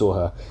say, if you saw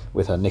her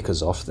with her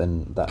knickers off,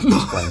 then that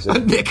explains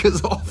it.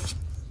 Knickers off.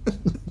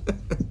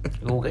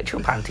 You'll get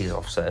your panties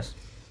off, sirs.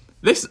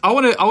 I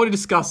want to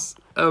discuss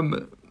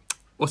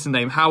what's his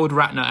name, Howard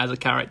Ratner as a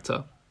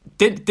character.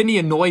 Didn't he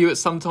annoy you at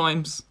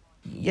sometimes?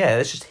 Yeah,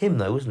 it's just him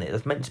though, isn't it?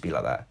 It's meant to be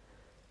like that.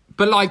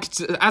 But like,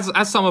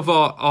 as some of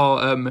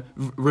our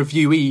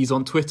reviewees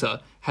on Twitter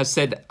has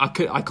said, I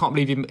can't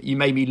believe you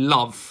made me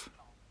love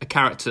a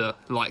character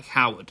like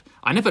Howard.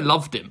 I never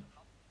loved him.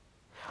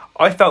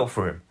 I felt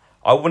for him.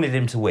 I wanted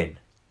him to win.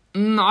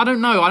 I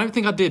don't know. I don't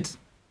think I did.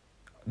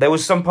 There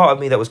was some part of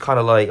me that was kind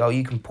of like, oh,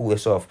 you can pull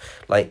this off.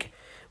 Like,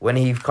 when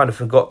he kind of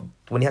forgot,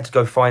 when he had to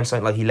go find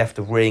something, like he left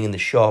the ring in the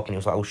shop and he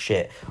was like, oh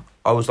shit.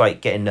 I was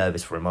like getting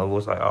nervous for him. I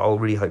was like, oh, I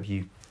really hope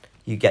you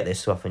get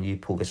this off and you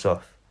pull this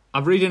off.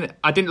 I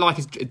didn't like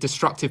his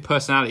destructive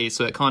personality,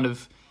 so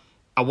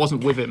I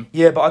wasn't with him.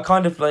 Yeah, but I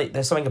kind of like,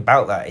 there's something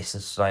about that. It's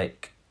just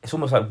like, it's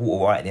almost like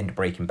Walter White at the end of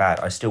Breaking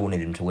Bad. I still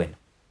wanted him to win,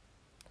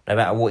 no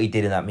matter what he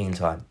did in that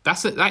meantime.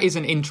 That is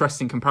an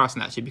interesting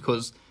comparison, actually,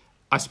 because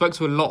I spoke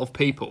to a lot of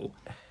people,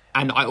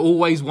 and I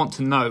always want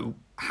to know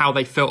how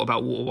they felt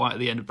about Walter White at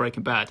the end of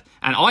Breaking Bad.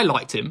 And I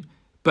liked him,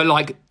 but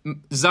like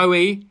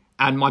Zoe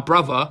and my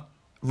brother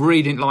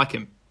really didn't like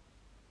him.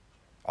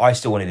 I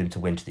still wanted him to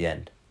win to the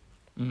end.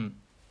 Mm.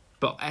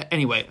 But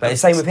anyway... But the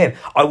same with him.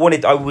 I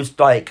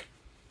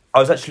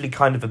was actually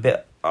kind of a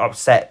bit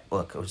upset.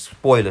 Look, it was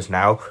spoilers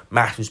now.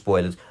 Massive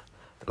spoilers.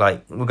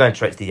 Like, we're going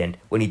straight to the end.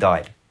 When he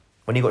died.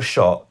 When he got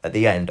shot at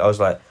the end, I was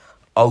like,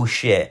 oh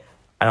shit.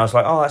 And I was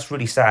like, oh, that's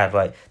really sad.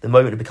 Like, the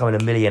moment of becoming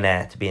a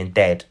millionaire to being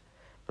dead.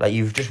 Like,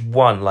 you've just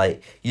won.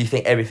 Like, you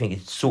think everything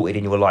is sorted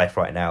in your life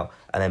right now.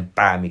 And then,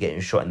 bam, you're getting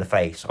shot in the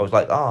face. I was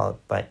like, oh,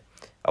 like,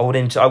 I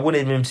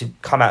wanted him to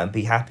come out and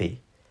be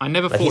happy. I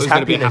never thought it was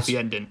going to be a happy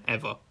ending,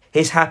 ever.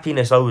 His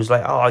happiness, I was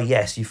like, oh,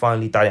 yes, you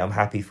finally done it. I'm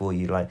happy for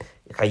you. Like,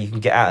 okay, you can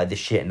get out of this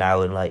shit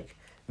now and, like,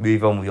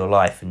 move on with your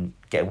life and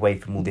get away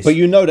from all this. But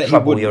you know that he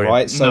wouldn't,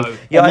 right? So no.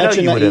 Yeah, I know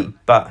you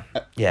wouldn't, but,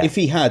 yeah. If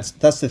he had,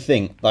 that's the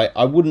thing. Like,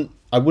 I wouldn't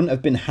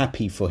have been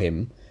happy for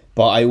him,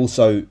 but I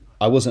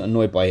wasn't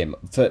annoyed by him.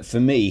 For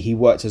me, he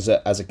worked as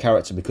a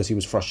character because he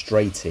was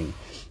frustrating.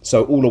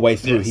 So all the way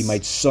through, yes. He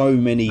made so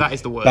many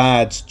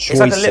bad choices. It's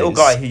like a little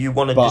guy who you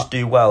want to just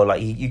do well.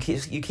 Like you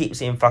keep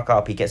seeing fuck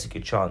up, he gets a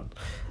good chance.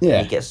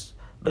 Yeah, he gets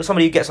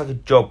somebody who gets like a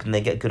job and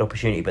they get a good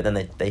opportunity, but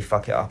then they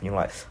fuck it up, and you're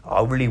like, oh,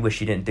 I really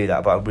wish you didn't do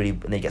that, and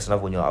then he gets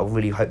another one. You're like, I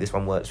really hope this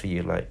one works for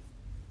you. Like,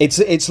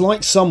 it's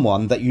like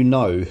someone that you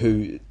know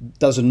who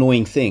does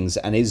annoying things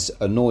and is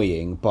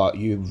annoying, but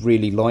you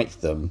really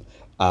like them,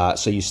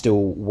 so you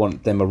still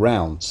want them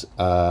around.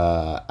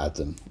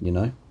 Adam, you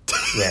know.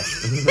 Yeah.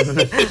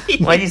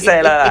 Why do you say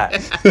it like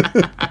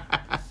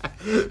that?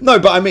 No,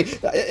 but I mean,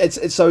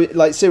 it's so,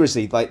 like,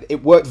 seriously, like,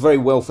 it worked very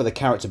well for the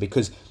character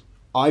because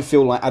I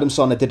feel like Adam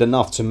Sandler did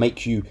enough to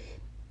make you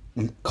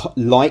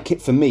like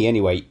it, for me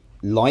anyway,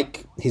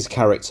 like his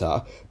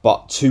character,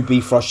 but to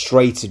be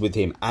frustrated with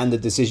him and the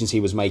decisions he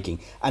was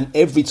making. And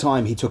every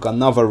time he took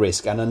another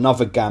risk and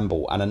another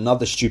gamble and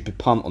another stupid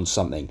punt on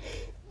something,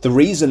 the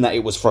reason that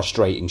it was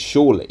frustrating,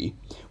 surely,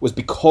 was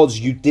because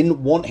you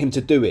didn't want him to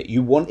do it.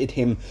 You wanted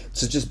him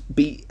to just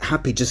be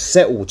happy, just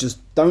settle, just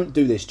don't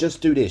do this,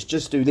 just do this,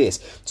 just do this.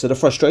 So the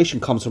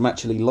frustration comes from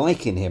actually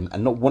liking him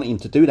and not wanting him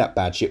to do that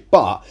bad shit.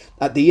 But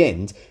at the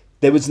end,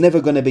 there was never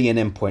going to be an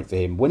end point for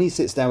him. When he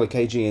sits down with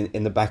KG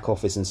in the back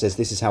office and says,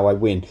 this is how I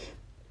win,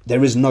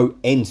 there is no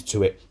end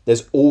to it.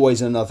 There's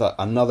always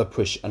another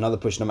push,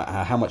 no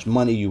matter how much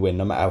money you win,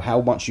 no matter how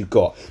much you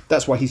got.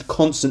 That's why he's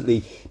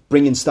constantly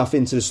bringing stuff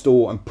into the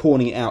store and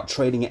pawning it out,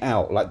 trading it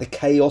out. Like, the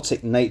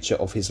chaotic nature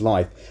of his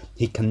life,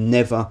 he can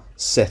never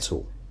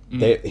settle.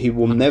 He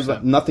will 100%. Never,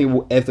 nothing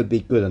will ever be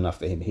good enough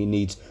for him. He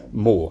needs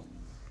more.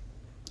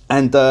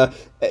 And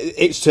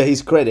it's to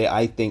his credit,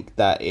 I think,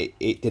 that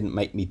it didn't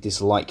make me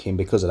dislike him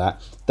because of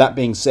that. That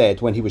being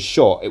said, when he was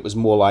shot, it was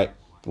more like,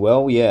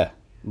 well, yeah,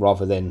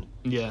 rather than,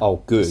 oh,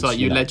 good. It's like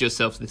you led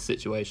yourself to this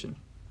situation.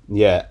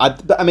 Yeah.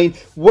 I mean,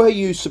 were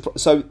you surprised?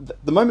 So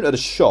the moment of the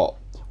shot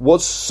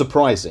was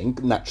surprising,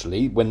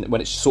 naturally, when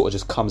it sort of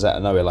just comes out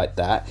of nowhere like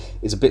that.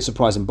 It's a bit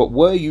surprising. But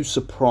were you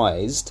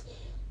surprised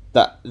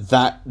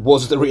that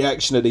was the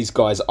reaction of these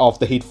guys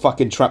after he'd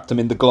fucking trapped them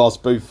in the glass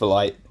booth for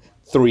like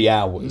 3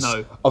 hours?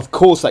 No. Of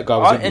course that guy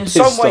was in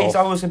some ways,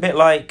 I was a bit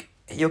like,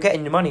 you're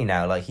getting your money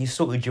now. Like, he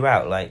sorted you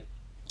out. Like,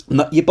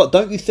 no, yeah, but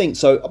don't you think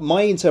so?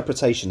 My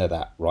interpretation of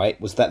that, right,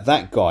 was that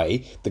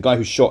guy, the guy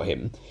who shot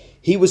him,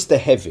 he was the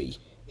heavy.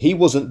 He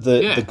wasn't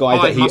the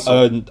guy that he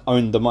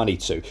owned the money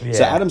to. Yeah.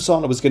 So Adam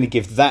Sandler was going to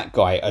give that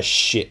guy a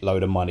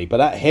shitload of money, but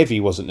that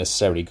heavy wasn't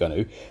necessarily going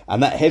to.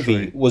 And that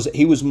heavy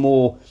was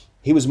more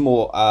he was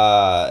more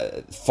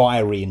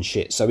fiery and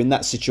shit. So in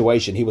that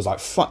situation, he was like,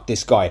 "Fuck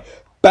this guy!"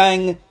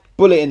 Bang,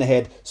 bullet in the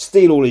head,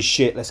 steal all his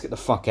shit. Let's get the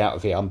fuck out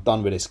of here. I'm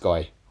done with this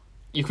guy.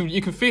 You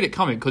can feel it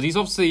coming because he's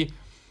obviously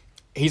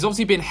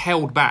been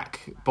held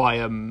back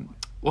by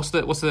what's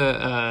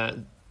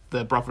the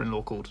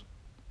brother-in-law called?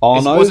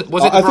 Arno. Was it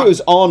I think it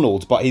was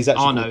Arnold, but he's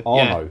actually Arno. called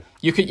Arno.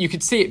 Yeah. You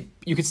could see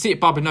it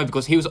bubbling over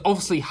because he was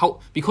obviously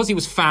because he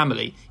was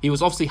family. He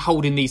was obviously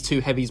holding these two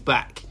heavies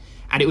back,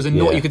 and it was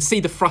annoying. Yeah. You could see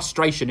the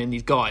frustration in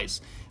these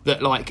guys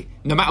that like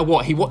no matter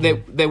what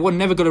they were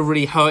never going to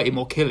really hurt him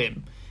or kill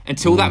him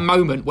until that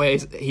moment where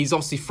he's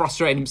obviously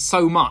frustrating him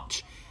so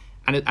much,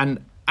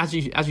 and as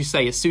you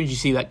say, as soon as you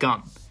see that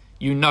gun,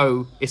 you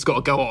know it's got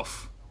to go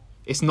off.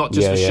 It's not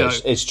just for show.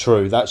 It's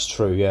true. That's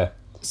true. Yeah.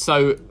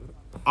 So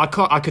I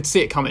could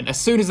see it coming. As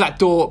soon as that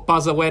door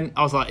buzzer went,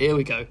 I was like, here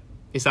we go.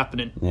 It's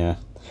happening. Yeah.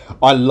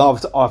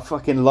 I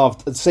fucking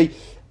loved. See,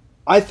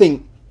 I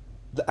think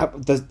the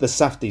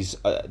Safdies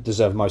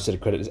deserve most of the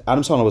credit.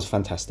 Adam Sandler was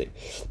fantastic,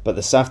 but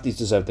the Safdies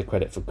deserve the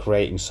credit for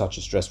creating such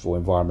a stressful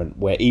environment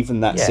where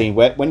even that scene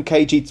when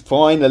KG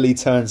finally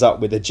turns up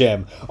with a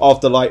gem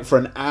after like for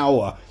an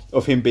hour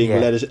of him being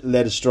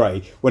led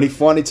astray, when he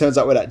finally turns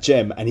up with that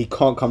gem and he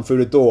can't come through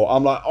the door,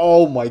 I'm like,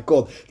 oh my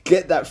god,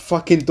 get that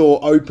fucking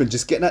door open,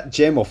 just get that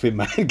gem off him,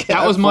 man.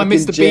 That was my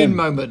Mr. Bean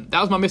moment.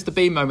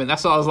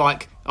 That's what I was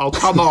like, oh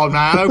come on,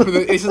 man, open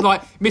this is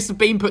like Mr.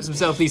 Bean puts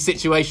himself in these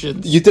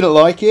situations. You didn't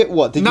like it?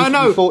 What? You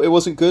thought it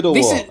wasn't good or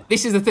what?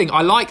 This is the thing,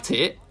 I liked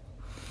it,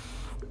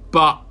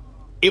 but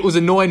it was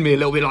annoying me a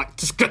little bit, like,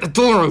 just get the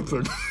door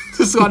open.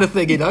 This kind of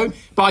thing, you know.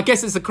 But I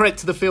guess it's a credit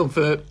to the film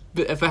for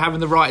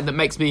having the writing that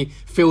makes me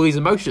feel these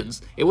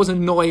emotions. It was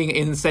annoying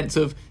in the sense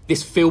of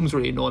this film's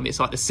really annoying me. It's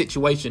like the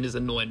situation is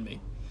annoying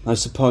me. I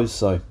suppose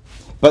so.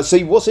 But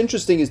see, what's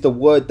interesting is the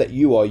word that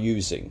you are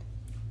using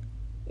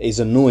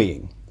is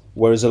annoying,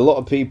 whereas a lot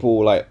of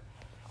people like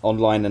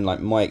online and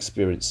like my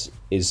experience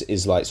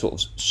is like sort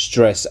of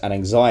stress and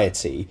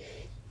anxiety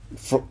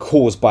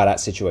caused by that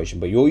situation.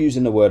 But you're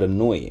using the word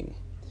annoying.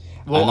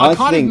 Well, I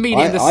kind of mean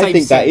it in the same sense. I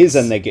think that is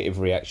a negative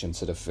reaction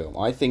to the film.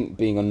 I think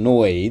being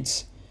annoyed...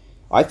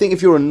 I think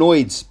if you're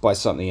annoyed by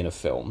something in a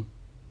film,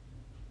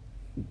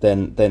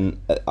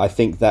 then I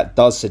think that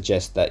does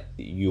suggest that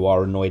you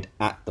are annoyed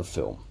at the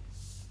film.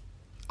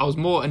 I was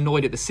more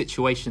annoyed at the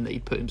situation that he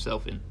put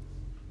himself in.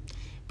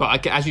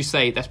 But as you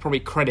say, that's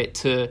probably credit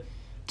to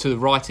the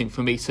writing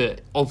for me to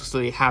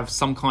obviously have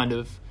some kind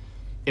of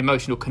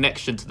emotional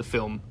connection to the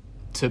film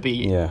to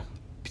be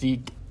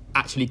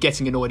actually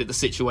getting annoyed at the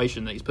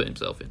situation that he's put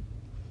himself in.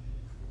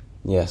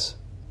 Yes.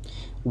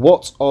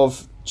 What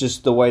of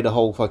just the way the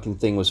whole fucking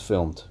thing was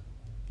filmed?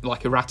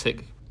 Like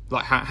erratic,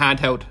 like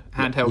handheld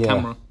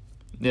camera.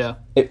 Yeah.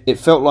 It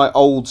felt like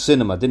old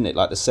cinema, didn't it?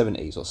 Like the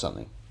 70s or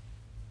something.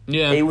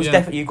 Yeah. It was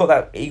definitely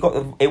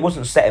it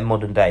wasn't set in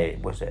modern day,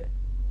 was it?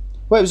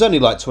 Well, it was only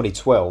like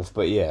 2012,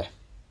 but yeah.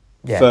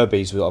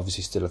 Furbies were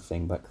obviously still a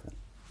thing back then.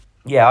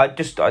 Yeah,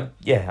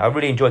 I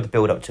really enjoyed the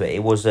build up to it.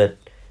 It was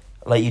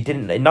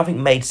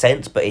nothing made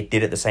sense, but it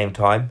did at the same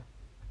time.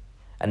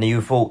 And then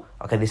you thought,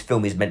 okay, this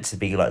film is meant to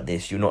be like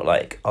this. You're not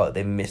like, oh,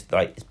 they missed,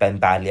 like, it's been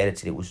badly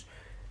edited. It was,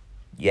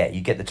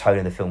 you get the tone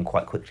of the film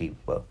quite quickly,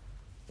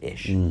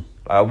 ish.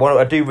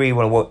 I do really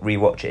want to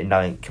rewatch it and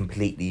knowing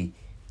completely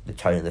the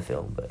tone of the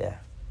film, but yeah.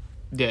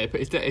 Yeah,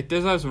 but it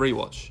deserves a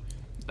rewatch.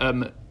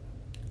 What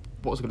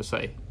was I going to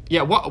say?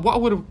 Yeah, what I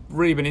would have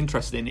really been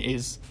interested in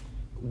is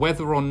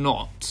whether or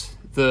not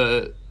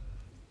the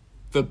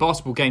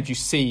basketball games you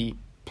see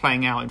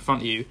playing out in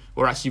front of you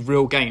were actually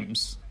real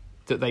games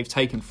that they've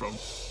taken from,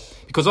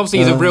 because obviously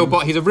he's a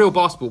real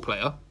basketball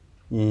player.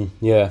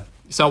 Yeah.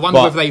 So I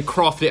wonder if they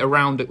crafted it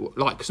around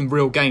like some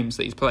real games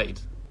that he's played.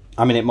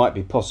 I mean, it might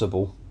be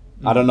possible.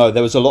 I don't know.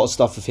 There was a lot of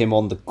stuff of him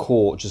on the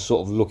court, just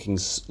sort of looking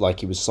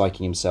like he was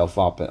psyching himself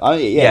up. But I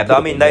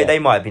mean, they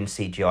might have been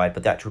CGI,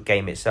 but the actual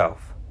game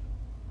itself,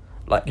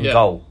 like in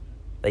goal,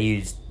 they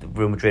used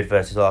Real Madrid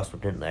versus Arsenal,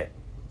 didn't they?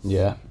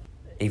 Yeah.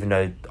 Even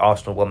though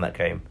Arsenal won that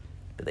game,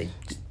 but they.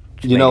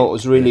 You know what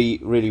was really,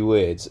 really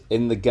weird?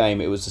 In the game,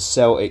 it was the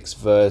Celtics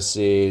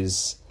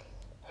versus...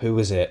 Who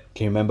was it?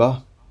 Can you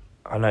remember?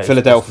 I know.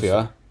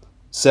 Philadelphia.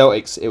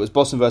 Celtics. It was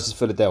Boston versus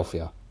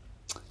Philadelphia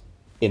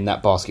in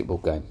that basketball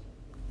game.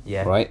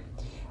 Yeah. Right?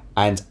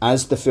 And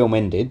as the film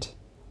ended,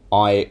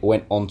 I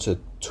went onto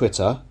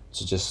Twitter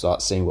to just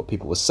start seeing what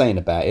people were saying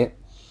about it.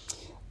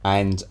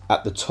 And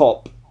at the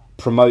top,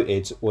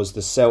 promoted, was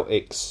the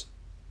Celtics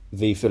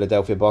v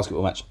Philadelphia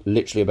basketball match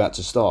literally about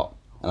to start.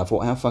 And I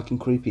thought, how fucking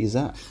creepy is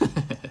that?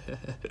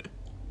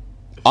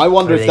 I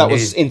wonder if that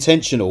was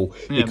intentional,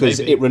 because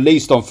it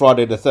released on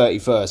Friday the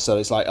 31st, so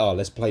it's like, oh,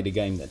 let's play the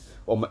game then.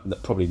 Or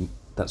probably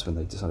that's when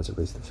they decided to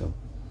release the film.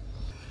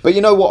 But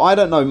you know what? I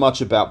don't know much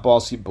about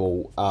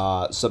basketball,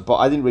 but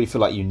I didn't really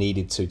feel like you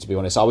needed to be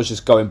honest. I was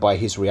just going by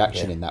his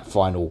reaction in that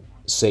final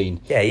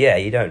scene. Yeah,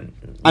 you don't.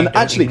 And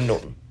actually,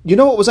 you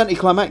know what was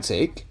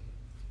anticlimactic?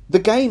 the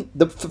game,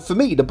 for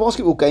me, the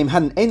basketball game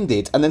hadn't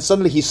ended, and then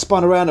suddenly he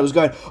spun around and was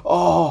going,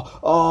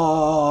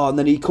 oh, and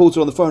then he called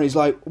her on the phone. He's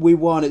like, "We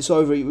won, it's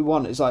over, we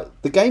won." It's like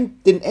the game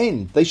didn't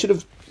end. They should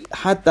have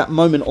had that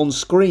moment on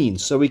screen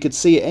so we could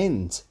see it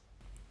end.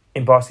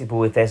 In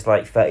basketball, if there's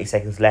like 30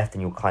 seconds left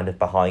and you're kind of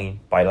behind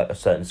by like a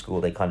certain score,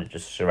 they kind of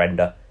just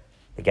surrender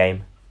the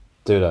game.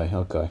 Do they?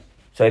 Okay.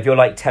 So if you're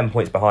like 10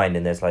 points behind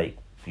and there's like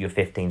your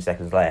 15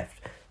 seconds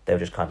left, they'll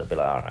just kind of be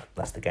like, all right,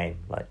 that's the game.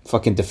 Like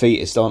fucking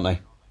defeatists, aren't they?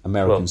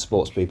 American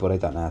sports people, they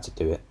don't know how to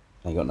do it.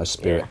 They ain't got no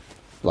spirit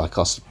like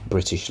us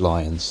British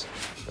Lions.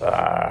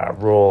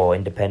 Raw,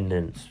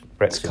 independence,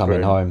 Brexit. It's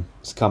coming home.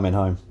 It's coming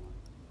home.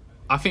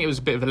 I think it was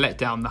a bit of a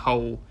letdown.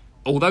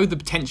 Although the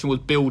potential was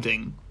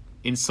building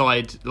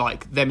inside,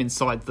 like them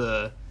inside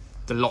the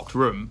locked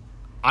room,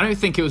 I don't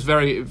think it was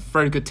very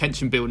very good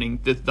tension building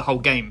the whole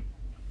game.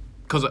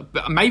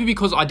 Maybe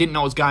because I didn't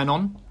know what was going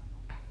on,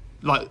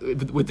 like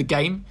with the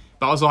game.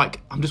 But I was like,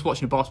 I'm just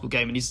watching a basketball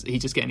game, and he's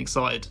just getting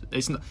excited.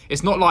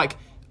 It's not like,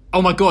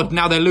 oh my god,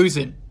 now they're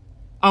losing.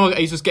 Oh,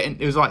 he's just getting.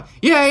 It was like,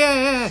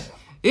 yeah.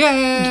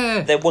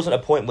 There wasn't a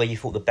point where you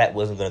thought the bet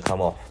wasn't going to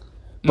come off.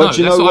 But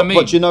no, that's what I mean.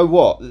 But you know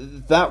what?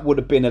 That would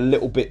have been a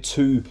little bit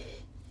too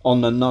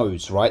on the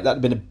nose, right? That'd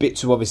have been a bit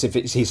too obvious if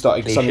he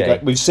started something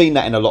like, we've seen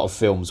that in a lot of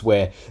films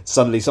where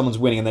suddenly someone's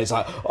winning and then it's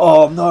like,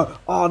 oh no.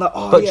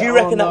 But do you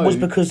reckon that was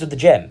because of the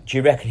gem? Do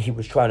you reckon he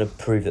was trying to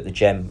prove that the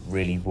gem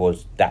really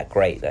was that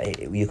great,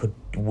 that you could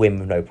win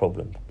with no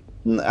problem?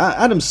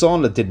 Adam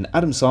Sandler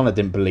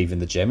didn't believe in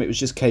the gem. It was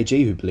just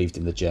KG who believed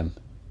in the gem.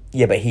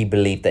 Yeah, but he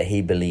believed that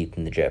he believed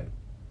in the gem.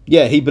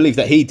 Yeah, he believed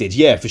that he did.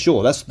 Yeah, for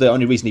sure. That's the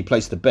only reason he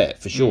placed the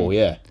bet, for sure,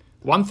 yeah.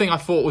 One thing I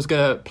thought was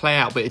going to play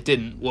out, but it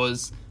didn't,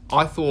 was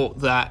I thought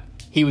that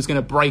he was going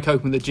to break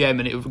open the gem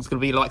and it was going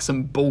to be like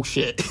some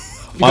bullshit.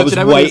 I was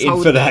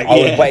waiting for that.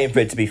 I was waiting for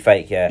it to be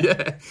fake, yeah.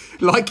 Yeah,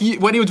 like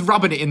when he was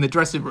rubbing it in the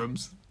dressing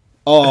rooms.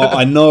 Oh,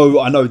 I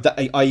know.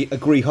 That, I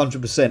agree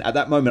 100%. At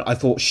that moment, I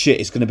thought, shit,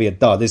 it's going to be a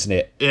dud, isn't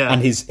it? Yeah.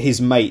 And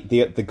his mate,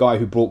 the guy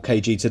who brought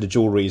KG to the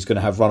jewellery, is going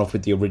to have run off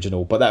with the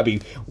original. But that'd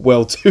be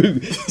well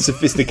too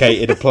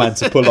sophisticated a plan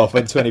to pull off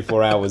in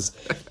 24 hours.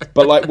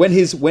 But like when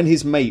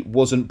his mate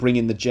wasn't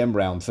bringing the gem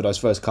round for those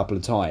first couple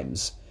of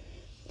times,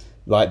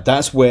 like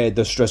that's where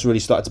the stress really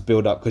started to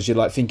build up, because you're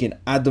like thinking,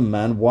 Adam,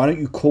 man, why don't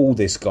you call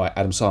this guy,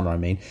 Adam Sandler, I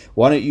mean,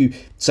 why don't you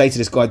say to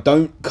this guy,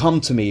 don't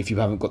come to me if you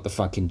haven't got the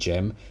fucking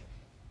gem.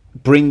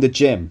 Bring the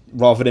gem,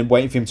 rather than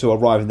waiting for him to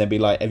arrive and then be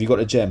like, have you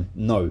got a gem?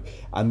 No.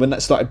 And when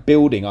that started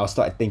building, I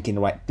started thinking,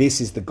 right, this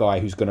is the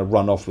guy who's going to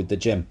run off with the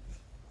gem.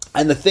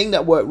 And the thing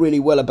that worked really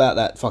well about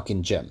that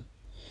fucking gem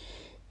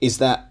is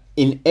that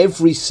in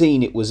every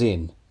scene it was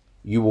in,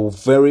 you were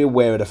very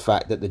aware of the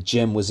fact that the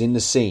gem was in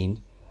the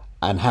scene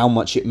and how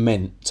much it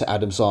meant to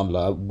Adam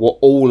Sandler, what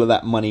all of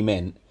that money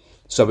meant.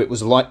 So it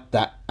was like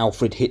that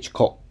Alfred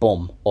Hitchcock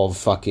bomb of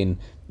fucking,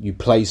 you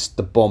place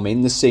the bomb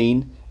in the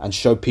scene and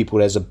show people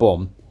there's a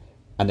bomb,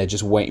 and they're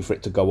just waiting for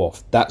it to go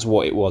off. That's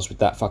what it was with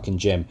that fucking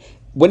gem.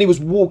 When he was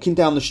walking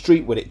down the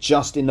street with it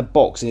just in the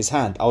box in his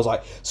hand, I was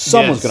like,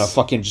 someone's going to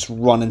fucking just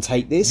run and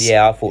take this.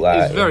 Yeah, I thought that.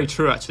 It was very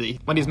true, actually.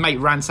 When his mate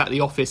ransacked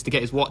the office to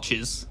get his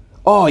watches.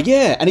 Oh,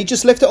 yeah, and he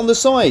just left it on the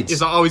side.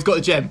 He's like, oh, he's got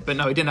the gem. But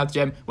no, he didn't have the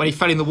gem. When he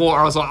fell in the water,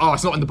 I was like, oh,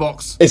 it's not in the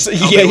box.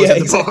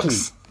 Exactly.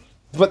 Box.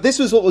 But this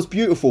was what was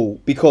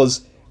beautiful,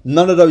 because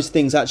none of those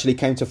things actually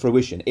came to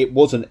fruition. It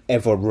wasn't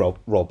ever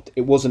robbed.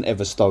 It wasn't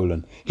ever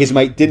stolen. His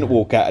mate didn't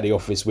walk out of the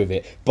office with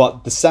it.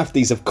 But the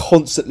Safdies have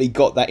constantly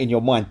got that in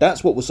your mind.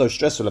 That's what was so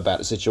stressful about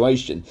the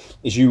situation.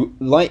 Is you,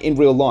 like in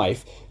real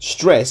life,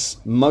 stress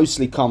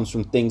mostly comes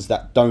from things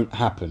that don't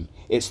happen.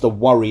 It's the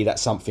worry that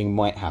something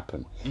might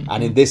happen. Mm-hmm.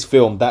 And in this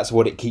film, that's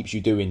what it keeps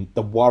you doing.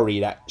 The worry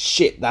that,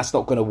 shit, that's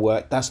not going to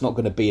work. That's not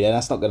going to be there.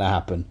 That's not going to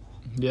happen.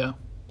 Yeah.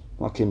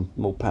 Fucking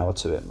more power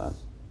to it, man.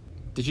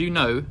 Did you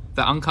know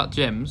that Uncut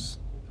Gems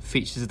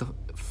features the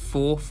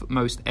 4th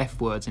most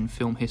F words in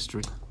film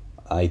history?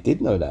 I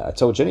did know that. I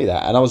told Jenny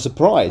that. And I was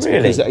surprised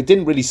because it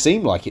didn't really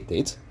seem like it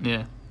did.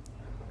 Yeah.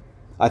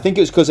 I think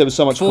it was because there was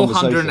so much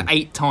 408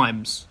 conversation.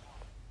 times.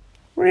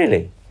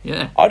 Really?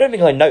 Yeah. I don't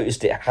think I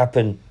noticed it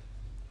happen.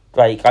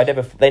 Like,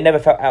 they never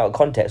felt out of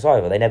context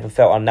either. They never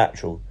felt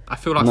unnatural. I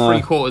feel like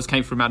 3/4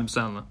 came from Adam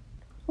Sandler.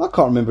 I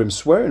can't remember him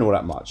swearing all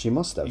that much. He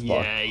must have. Yeah,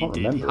 I can't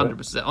he did. remember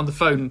 100%. It. On the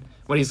phone,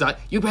 when he's like,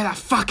 you better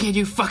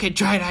you fucking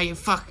traitor, you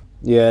fuck.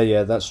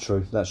 Yeah, that's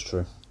true. That's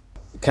true.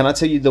 Can I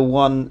tell you the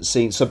one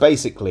scene? So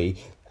basically,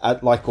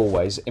 like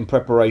always, in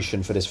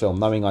preparation for this film,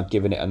 knowing I'd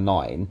given it a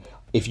 9,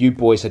 if you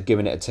boys had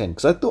given it a 10,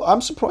 because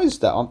I'm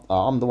surprised that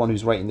I'm the one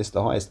who's rating this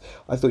the highest.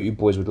 I thought you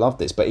boys would love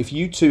this, but if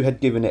you two had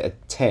given it a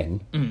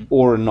 10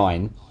 or a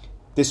 9,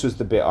 this was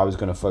the bit I was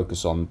going to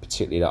focus on,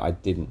 particularly that I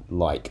didn't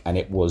like, and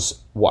it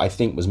was what I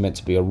think was meant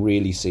to be a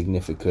really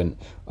significant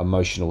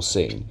emotional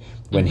scene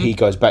when he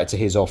goes back to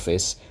his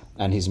office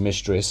and his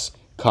mistress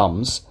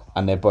comes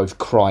and they're both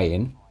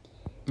crying.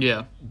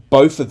 Yeah.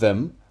 Both of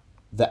them,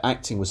 the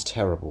acting was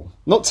terrible.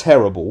 Not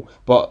terrible,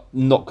 but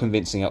not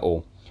convincing at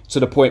all. To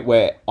the point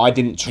where I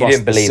didn't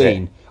trust the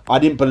scene. I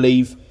didn't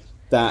believe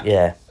that.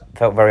 Yeah,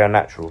 felt very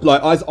unnatural.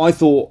 Like I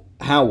thought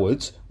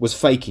Howard was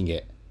faking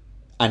it,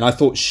 and I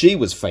thought she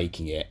was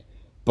faking it,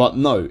 but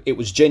no, it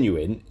was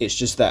genuine. It's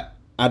just that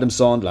Adam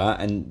Sandler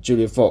and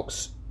Julia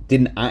Fox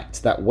didn't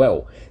act that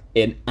well,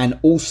 and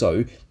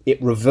also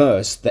it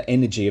reversed the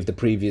energy of the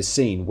previous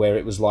scene where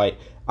it was like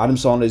Adam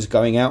Sandler's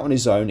going out on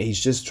his own. He's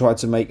just tried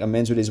to make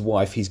amends with his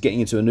wife. He's getting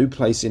into a new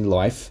place in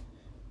life,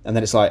 and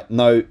then it's like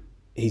no,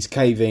 he's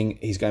caving.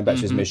 He's going back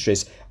to his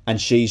mistress, and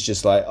she's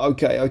just like,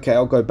 okay,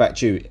 I'll go back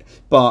to you.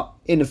 But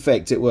in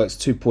effect, it works.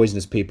 Two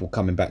poisonous people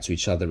coming back to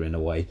each other in a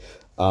way.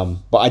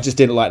 But I just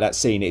didn't like that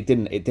scene. It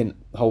didn't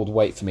hold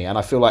weight for me. And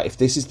I feel like if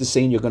this is the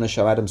scene you're going to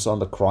show Adam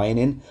Sandler crying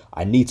in,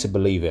 I need to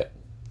believe it.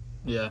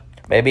 Yeah.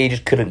 Maybe he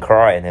just couldn't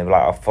cry, and they were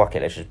like, "Oh fuck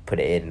it, let's just put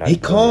it in." He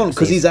can't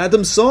because he's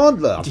Adam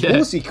Sandler. Of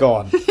course he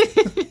can't.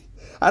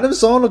 Adam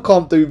Sandler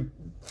can't do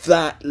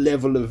that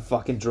level of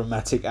fucking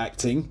dramatic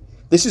acting.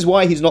 This is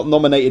why he's not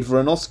nominated for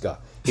an Oscar.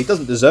 He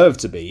doesn't deserve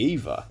to be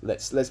either.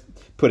 Let's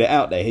put it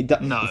out there.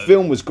 No. The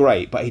film was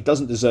great, but he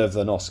doesn't deserve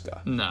an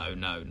Oscar. No.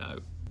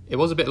 It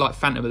was a bit like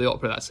Phantom of the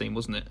Opera, that scene,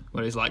 wasn't it?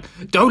 Where he's like,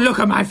 "Don't look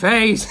at my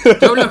face!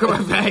 Don't look at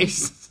my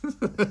face!"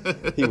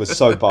 He was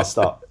so bust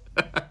up.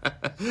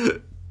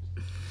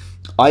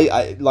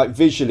 I like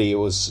visually, it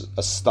was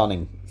a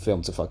stunning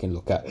film to fucking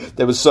look at.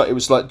 It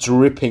was like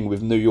dripping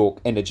with New York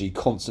energy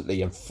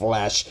constantly and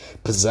flash,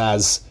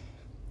 pizzazz.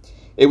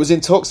 It was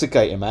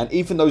intoxicating, man.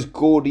 Even those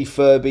gaudy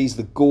Furbies,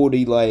 the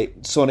gaudy like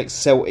Sonic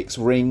Celtics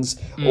rings,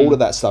 all of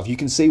that stuff. You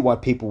can see why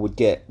people would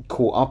get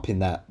caught up in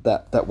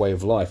that way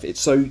of life. It's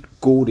so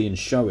gaudy and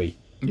showy.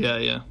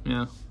 Yeah.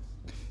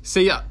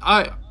 See,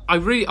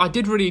 I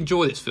did really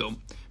enjoy this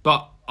film,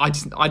 but I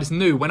just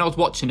knew when I was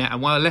watching it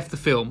and when I left the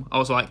film, I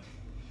was like,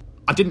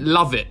 I didn't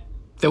love it.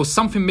 There was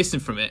something missing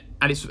from it,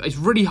 and it's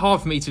really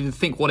hard for me to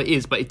think what it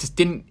is. But it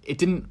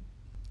didn't.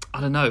 I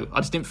don't know. I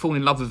just didn't fall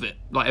in love with it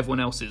like everyone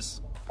else is.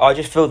 I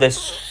just feel there's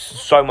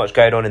so much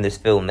going on in this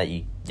film that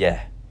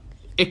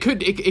It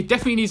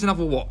definitely needs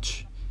another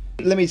watch.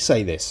 Let me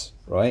say this,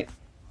 right?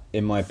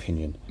 In my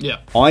opinion, Yeah.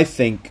 I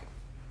think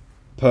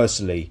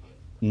personally,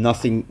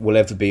 nothing will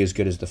ever be as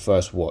good as the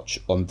first watch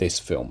on this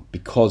film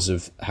because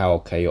of how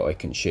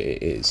chaotic and shit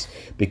it is.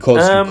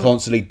 Because you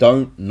constantly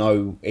don't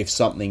know if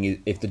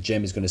the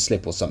gem is going to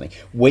slip or something.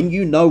 When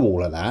you know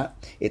all of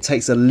that, it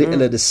takes a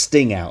little of the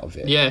sting out of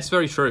it. Yeah, it's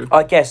very true.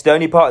 I guess the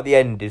only part at the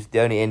end is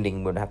the only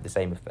ending wouldn't have the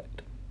same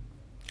effect.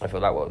 I feel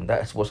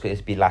that's what's going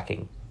to be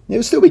lacking. It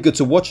would still be good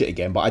to watch it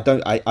again, but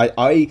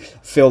I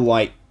feel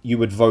like you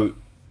would vote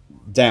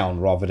down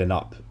rather than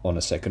up on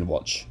a second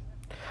watch.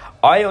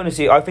 I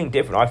think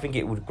different. I think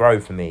it would grow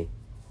for me.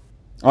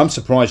 I'm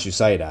surprised you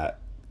say that.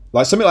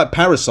 Like something like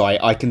Parasite,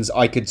 I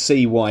could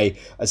see why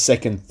a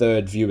second,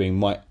 third viewing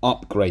might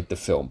upgrade the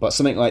film, but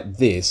something like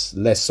this,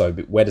 less so,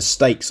 but where the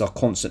stakes are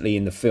constantly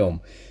in the film.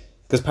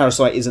 Because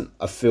Parasite isn't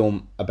a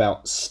film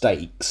about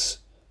stakes,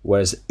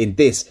 whereas in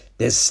this,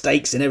 there's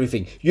stakes in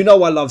everything. You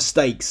know I love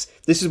stakes.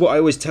 This is what I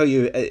always tell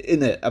you,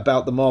 innit,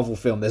 about the Marvel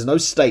film. There's no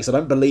stakes. I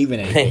don't believe in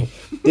anything.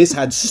 This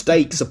had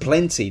stakes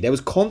aplenty. There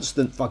was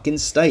constant fucking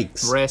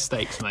stakes. Rare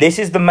stakes, mate. This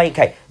is the main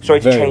case. Sorry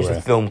to Very change rare.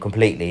 the film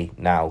completely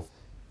now.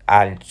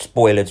 And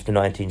spoilers for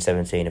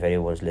 1917 if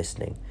anyone's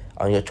listening.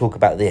 I'm going to talk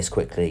about this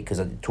quickly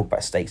because I talk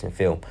about stakes in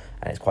film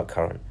and it's quite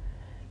current.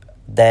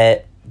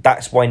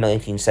 That's why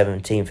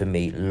 1917 for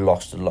me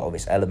lost a lot of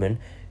its element.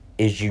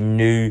 Is you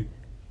knew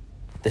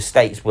the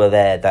stakes were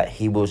there, that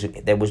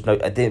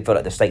I didn't feel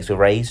like the stakes were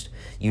raised.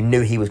 You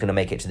knew he was going to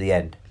make it to the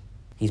end.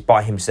 He's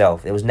by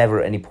himself. There was never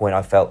at any point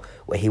I felt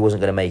where he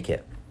wasn't going to make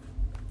it.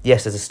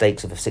 Yes, there's the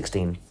stakes of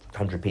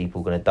 1,600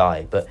 people going to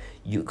die, but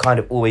you kind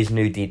of always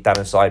knew deep down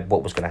inside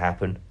what was going to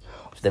happen.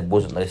 So there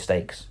wasn't those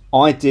stakes.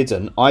 I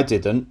didn't. I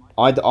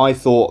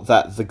thought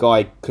that the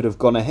guy could have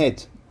gone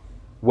ahead.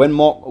 When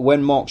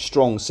Mark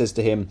Strong says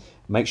to him,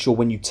 make sure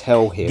when you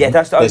tell him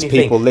that's the there's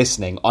only people thing.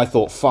 listening, I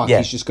thought, fuck,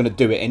 he's just going to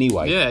do it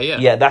anyway. Yeah.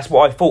 Yeah, that's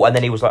what I thought. And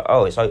then he was like,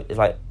 oh, it's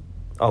like,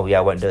 oh, yeah,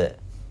 I won't do it.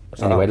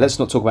 Anyway, let's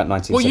not talk about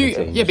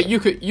 1917.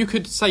 But you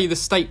could say the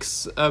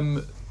stakes.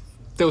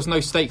 There was no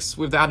stakes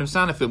with the Adam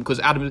Sandler film because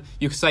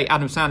you could say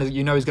Adam Sandler,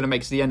 is going to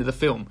make it to the end of the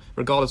film,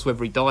 regardless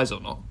whether he dies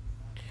or not.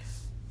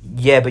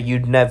 Yeah, but you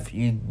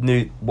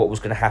knew what was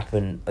going to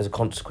happen as a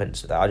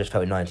consequence of that. I just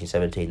felt in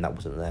 1917 that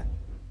wasn't there.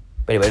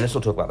 But anyway, let's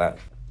not talk about that.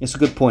 It's a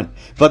good point,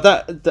 but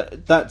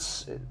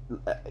that's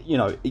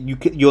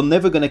you're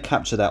never going to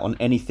capture that on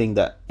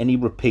any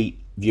repeat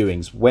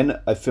viewings. When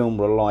a film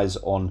relies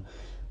on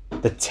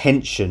the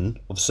tension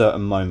of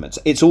certain moments,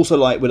 it's also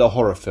like with a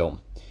horror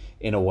film,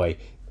 in a way.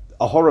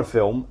 A horror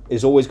film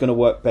is always going to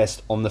work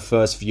best on the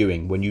first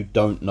viewing when you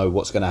don't know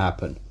what's going to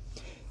happen.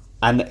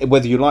 And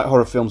whether you like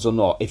horror films or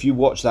not, if you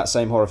watch that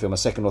same horror film a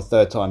second or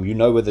third time, you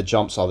know where the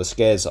jumps are, the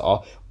scares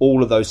are.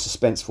 All of those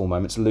suspenseful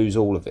moments lose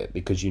all of it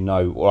because you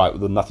know, all right,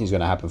 well, nothing's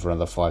going to happen for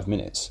another 5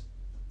 minutes.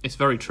 It's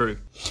very true.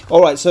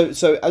 All right, so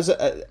as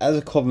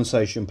a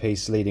conversation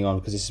piece leading on,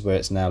 because this is where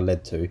it's now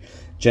led to,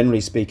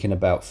 generally speaking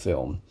about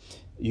film,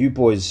 you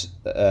boys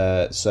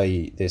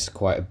say this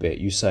quite a bit.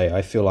 You say,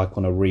 I feel like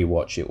on a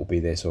rewatch it will be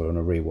this, or on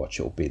a rewatch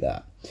it will be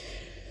that.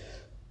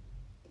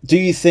 Do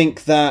you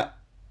think that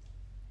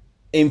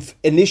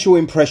initial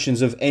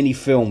impressions of any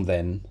film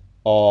then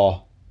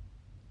are,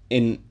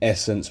 in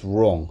essence,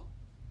 wrong.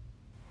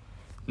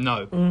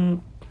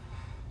 No.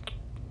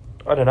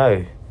 I don't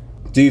know.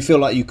 Do you feel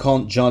like you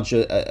can't judge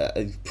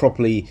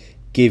properly?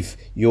 Give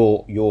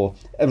your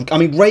I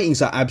mean,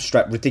 ratings are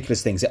abstract,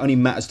 ridiculous things. It only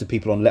matters to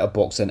people on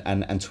Letterboxd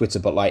and Twitter.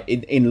 But like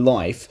in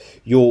life,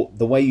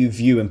 the way you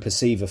view and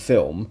perceive a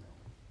film,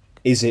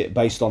 is it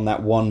based on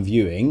that one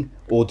viewing,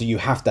 or do you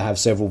have to have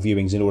several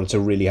viewings in order to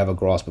really have a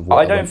grasp of what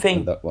I don't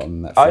think. I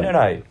don't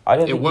know. I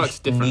don't think it works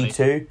differently. Need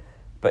to,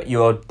 but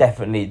you're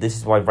definitely. This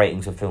is why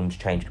ratings of films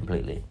change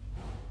completely,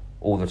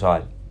 all the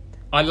time.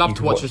 I love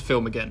to watch this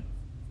film again.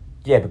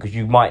 Yeah, because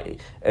you might,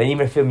 and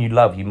even a film you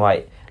love, you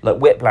might, like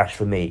Whiplash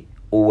for me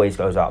always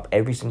goes up.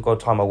 Every single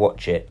time I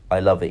watch it, I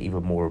love it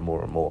even more and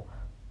more and more.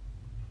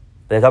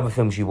 There's other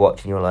films you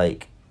watch and you're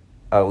like,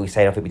 oh, I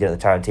think we did it on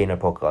the Tarantino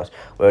podcast,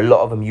 where a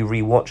lot of them you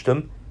rewatch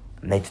them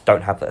and they just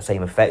don't have that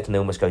same effect and they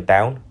almost go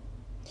down.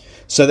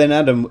 So then,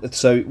 Adam,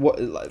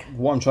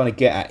 what I'm trying to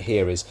get at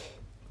here is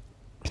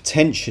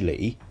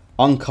potentially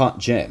Uncut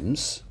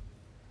Gems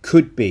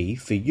could be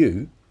for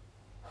you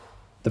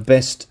the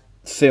best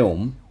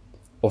film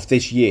of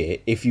this year.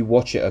 If you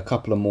watch it a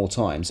couple of more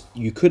times,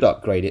 you could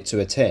upgrade it to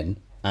a 10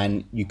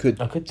 and you could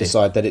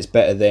decide that it's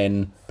better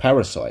than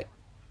Parasite.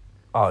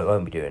 Oh, I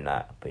won't be doing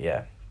that, but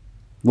yeah.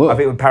 Well, I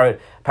think with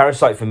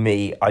Parasite for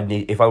me, I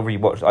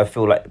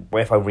feel like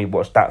if I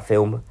rewatch that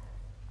film,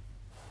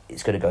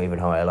 it's going to go even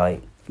higher.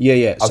 Like,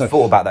 yeah. I've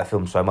thought about that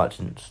film so much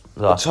in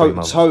the last 3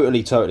 months.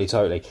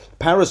 Totally.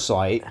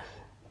 Parasite,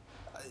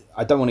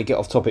 I don't want to get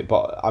off topic,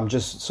 but I'm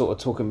just sort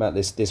of talking about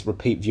this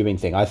repeat viewing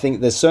thing. I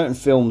think there's certain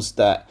films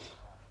that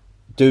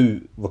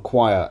do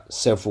require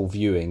several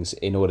viewings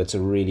in order to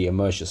really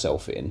immerse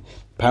yourself in.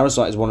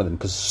 Parasite is one of them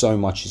because so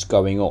much is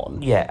going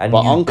on. Yeah,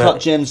 but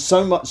Uncut Gems,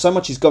 so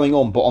much is going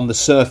on, but on the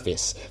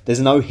surface, there's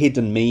no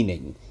hidden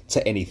meaning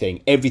to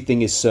anything.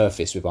 Everything is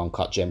surface with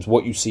Uncut Gems.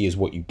 What you see is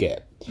what you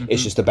get. Mm-hmm.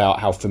 It's just about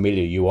how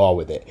familiar you are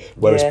with it.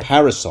 Whereas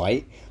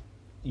Parasite,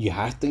 you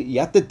have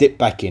to dip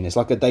back in. It's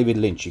like a David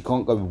Lynch. You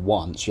can't go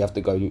once. You have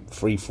to go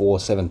 3, 4,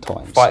 7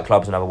 times. Fight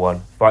Club's another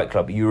one. Fight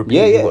Club. You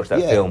repeatedly watch that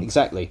film.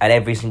 Exactly. And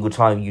every single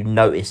time you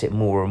notice it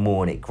more and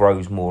more, and it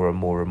grows more and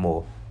more and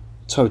more.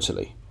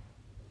 Totally.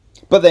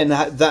 But then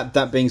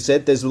that being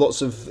said, there's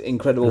lots of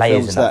incredible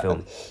layers films in that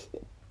film.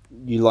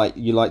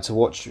 You like to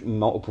watch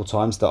multiple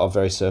times that are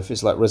very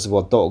surface. Like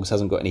Reservoir Dogs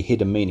hasn't got any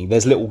hidden meaning.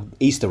 There's little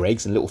Easter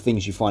eggs and little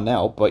things you find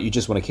out, but you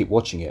just want to keep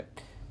watching it.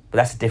 But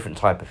that's a different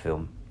type of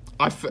film.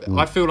 I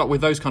feel like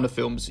with those kind of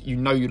films, you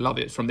love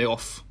it from the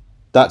off.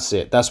 That's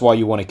it. That's why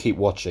you want to keep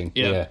watching.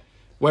 Yeah.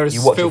 Whereas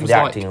you watch films it for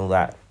the acting and all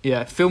that.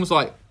 Yeah, films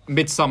like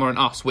Midsummer and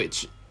Us,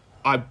 which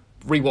I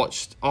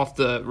rewatched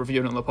after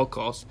reviewing on the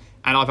podcast,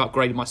 and I've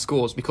upgraded my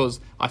scores because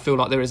I feel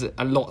like there is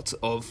a lot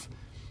of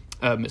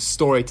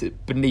story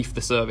beneath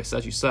the surface,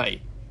 as you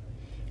say,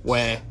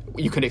 where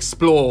you can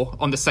explore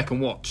on the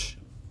second watch.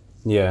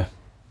 Yeah.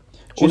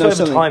 Also,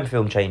 over time,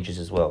 film changes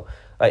as well.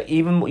 Like,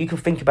 even you can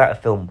think about a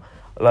film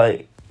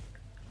like.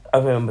 I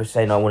remember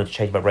saying I wanted to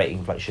change my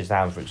rating for like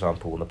Shazam, for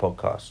example, on the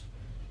podcast.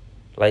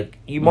 Like,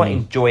 you might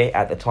enjoy it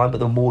at the time, but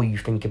the more you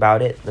think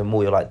about it, the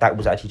more you're like, that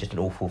was actually just an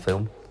awful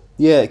film.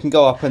 Yeah, it can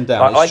go up and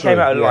down. I came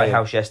out of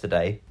Lighthouse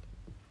yesterday,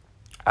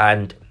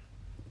 and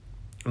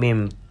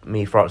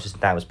me, Francis, and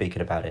Dan were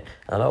speaking about it.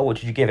 And I'm like, oh, what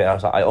did you give it? I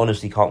was like, I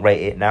honestly can't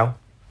rate it now.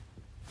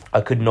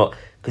 I could not,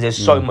 because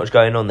there's so much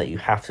going on that you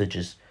have to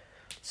just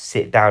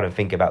sit down and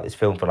think about this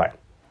film for like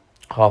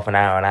half an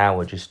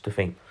hour, just to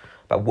think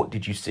about what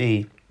did you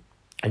see.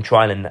 And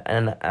try and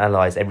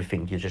analyse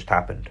everything that just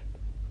happened.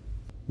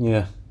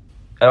 Yeah.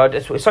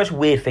 It's such a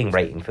weird thing,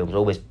 rating films.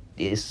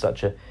 It's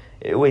a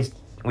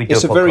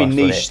very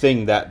niche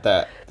thing that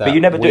but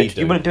you never do it.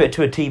 You wouldn't do it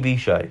to a TV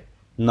show.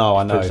 No,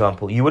 I know. For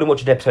example, you wouldn't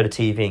watch an episode of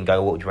TV and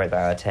go, what would you rate that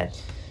out of 10? Do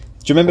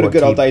you remember the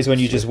good old days when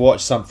you just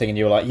watched something and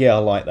you were like, yeah, I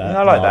like that.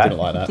 I like that. I didn't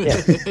like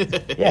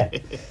that. Yeah.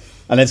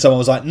 And then someone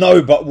was like,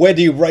 no, but where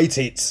do you rate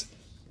it?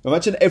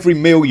 Imagine every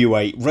meal you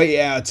ate, rate it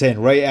out of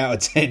 10, rate it out of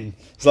 10.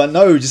 It's like,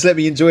 no, just let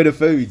me enjoy the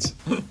foods.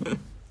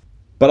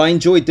 But I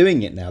enjoy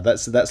doing it now.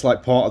 That's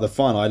like part of the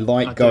fun. I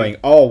like going,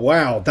 oh,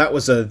 wow, that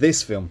was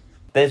this film.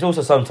 There's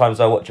also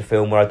sometimes I watch a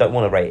film where I don't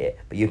want to rate it,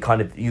 but you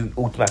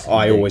automatically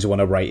I always want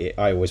to rate it.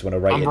 I'm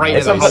rating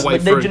it halfway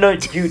through.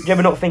 Do you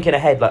ever not think in a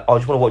head, like, I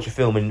just want to watch a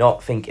film and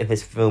not think if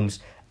this film's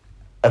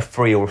a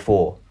 3 or a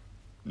 4?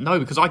 No,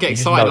 because I get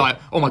excited, like,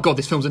 oh my god,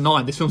 this film's a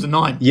 9, this film's a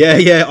 9.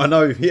 Yeah, I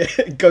know. Yeah,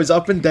 it goes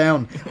up and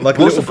down like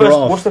a little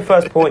graph. What's the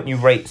first point you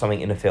rate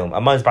something in a film?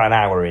 And mine's about an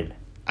hour in.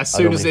 As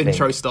soon as the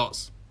intro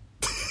starts.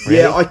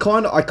 Really? Yeah, I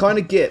kind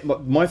of get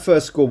my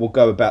first score will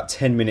go about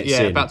 10 minutes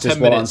in, about 10 just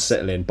while I'm minutes.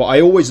 settling. But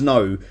I always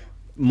know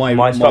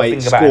my score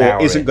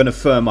isn't going to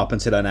firm up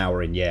until an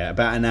hour in. Yeah,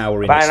 about an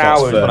hour in. About an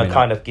hour is when I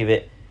kind of give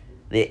it.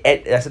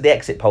 That's the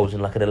exit polls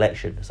in like an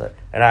election. So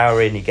an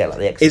hour in, you get like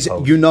the exit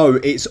polls.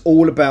 It's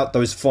all about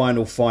those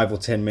final 5 or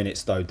 10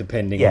 minutes, though,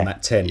 depending on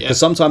that 10. Because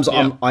sometimes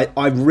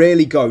I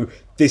rarely go,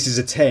 this is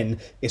a 10.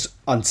 It's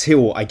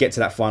until I get to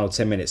that final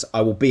 10 minutes.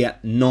 I will be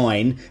at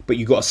 9, but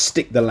you got to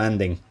stick the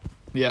landing.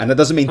 Yeah. And that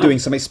doesn't mean doing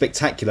something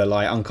spectacular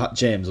like Uncut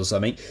Gems or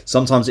something.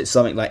 Sometimes it's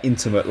something like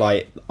intimate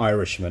like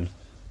Irishman.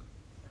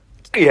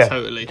 Yeah,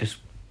 Totally. just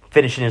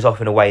finishing us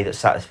off in a way that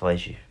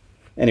satisfies you.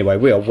 Anyway,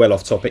 we are well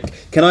off topic.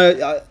 Can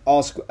I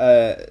ask,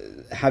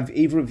 have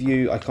either of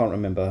you, I can't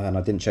remember, and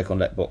I didn't check on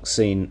Letterboxd,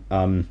 seen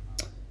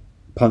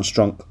Punch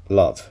Drunk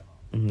Love?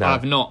 No. I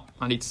have not.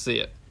 I need to see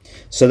it.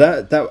 So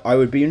that I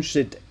would be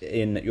interested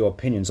in your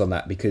opinions on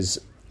that, because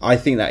I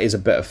think that is a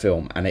better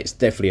film, and it's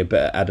definitely a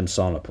better Adam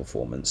Sandler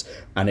performance,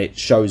 and it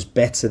shows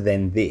better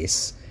than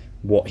this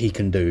what he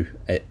can do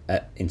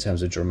in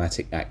terms of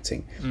dramatic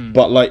acting.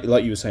 But like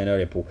you were saying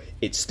earlier, Paul,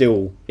 it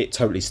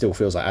totally still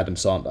feels like Adam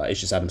Sandler. It's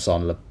just Adam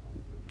Sandler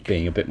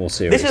being a bit more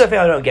serious. This is the thing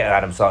I don't get at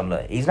Adam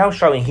Sandler. He's now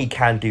showing he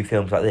can do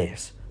films like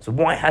this. So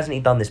why hasn't he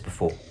done this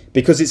before?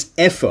 Because it's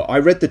effort. I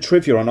read the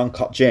trivia on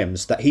Uncut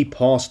Gems that he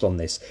passed on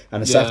this,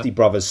 and the Safdie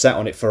brothers sat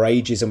on it for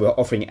ages and were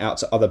offering it out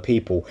to other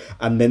people,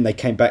 and then they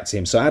came back to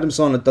him. So Adam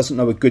Sandler doesn't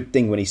know a good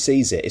thing when he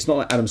sees it. It's not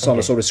like Adam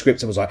Sandler saw the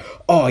script and was like,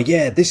 "Oh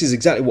yeah, this is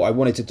exactly what I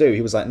wanted to do."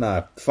 He was like,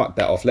 "Nah, fuck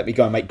that off. Let me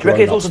go and make Do you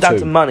reckon Grown it's Ups also down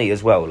 2." to money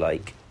as well?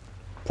 Like,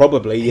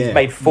 Probably, yeah. he's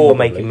made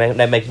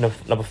they're making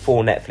another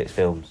 4 Netflix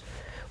films,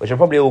 which are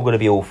probably all going to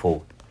be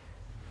awful.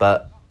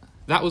 But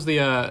That was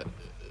the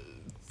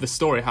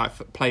story how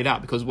it played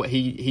out, because what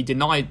he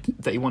denied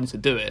that he wanted to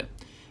do it,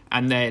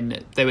 and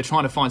then they were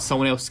trying to find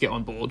someone else to get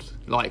on board.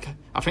 Like,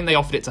 I think they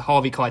offered it to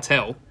Harvey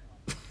Keitel.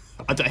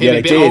 I don't, he'd be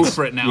a bit old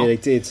for it now. Yeah, they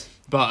did.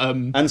 But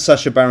And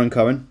Sacha Baron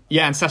Cohen.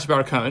 yeah, and Sacha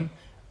Baron Cohen.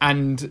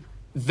 And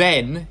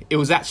then it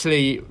was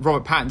actually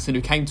Robert Pattinson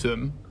who came to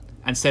him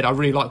and said, "I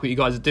really like what you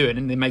guys are doing,"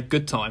 and they made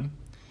Good Time.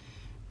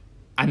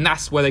 And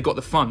that's where they got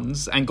the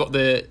funds and got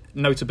the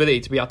notability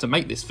to be able to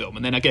make this film.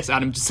 And then I guess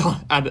Adam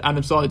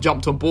Sandler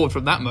jumped on board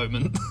from that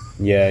moment.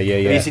 Yeah. have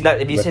you seen that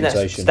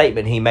Reputation.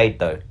 statement he made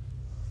though?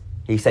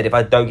 He said, "If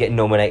I don't get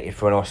nominated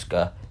for an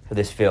Oscar for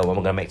this film, I'm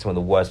going to make some of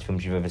the worst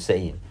films you've ever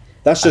seen."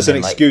 That's just And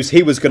an then, excuse.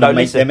 He was going to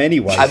make them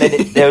anyway. And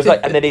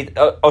then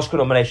Oscar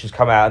nominations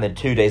come out, and then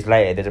 2 days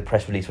later, there's a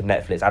press release from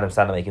Netflix. Adam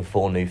Sandler making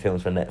 4 new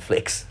films for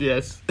Netflix.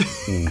 Yes.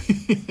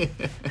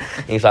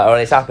 He's like, "Oh,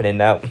 it's happening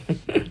now."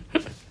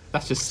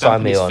 That's just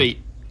Sign stamping me his on. feet.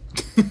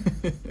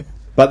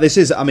 But this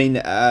is, I mean,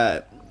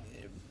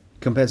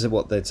 compared to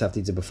what the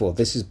Safdie did before,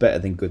 this is better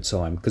than Good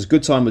Time. Because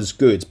Good Time was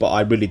good, but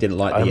I really didn't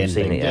like I the haven't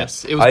seen ending. it yet.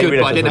 Yes, it was good,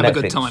 but I didn't have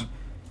a good time.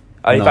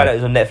 I only No. found out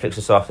it was on Netflix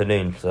this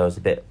afternoon, so I was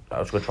going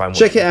to try and watch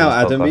Check it out,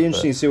 this Adam. podcast, Be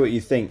interesting to see what you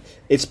think.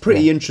 It's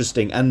pretty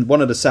interesting, and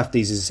one of the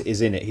Safdies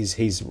is in it.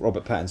 He's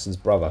Robert Pattinson's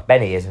brother.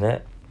 Benny, isn't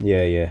it?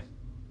 Yeah.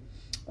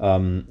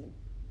 And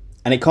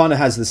it kind of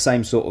has the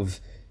same sort of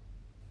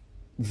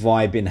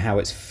vibe in how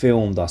it's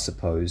filmed, I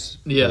suppose.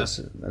 Yeah. It's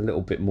a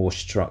little bit more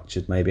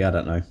structured, maybe. I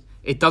don't know.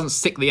 It doesn't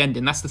stick the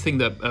ending. That's the thing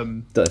that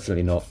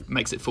Definitely not.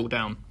 makes it fall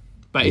down.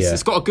 But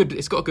it's got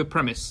a good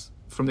premise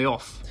from the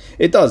off.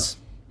 It does.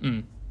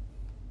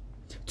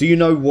 Do you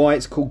know why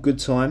it's called Good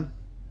Time?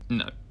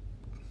 No.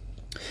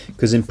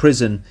 Because in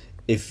prison,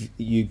 if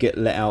you get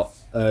let out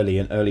early,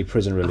 an early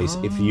prison release,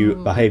 if you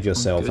behave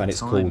yourself, Good and it's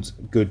Time. called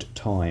Good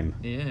Time.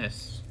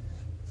 Yes.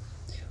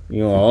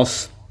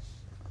 Yes.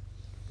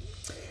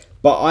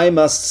 But I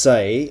must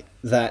say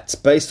that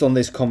based on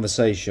this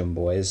conversation,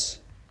 boys,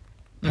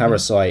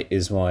 Parasite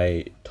is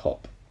my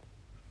top,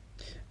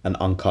 and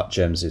Uncut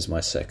Gems is my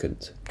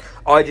second.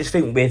 I just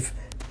think with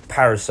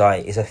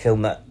Parasite is a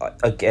film that,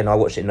 again, I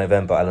watched it in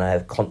November and I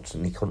have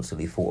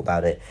constantly thought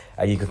about it,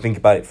 and you can think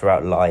about it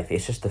throughout life.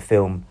 It's just a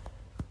film,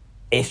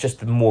 it's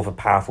just more of a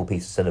powerful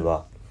piece of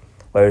cinema,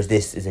 whereas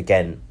this is,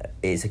 again,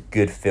 it's a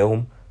good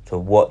film to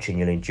watch and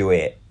you'll enjoy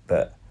it,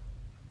 but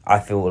I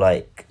feel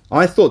like...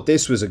 I thought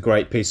this was a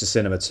great piece of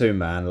cinema too,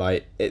 man.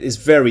 Like, it is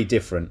very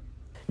different.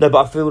 No,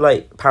 but I feel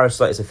like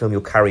Parasite is a film you'll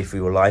carry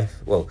through your life,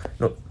 well,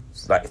 not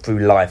like through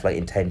life, like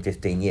in 10,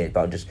 15 years,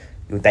 but just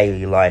your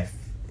daily life.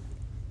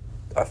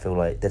 I feel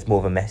like there's more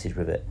of a message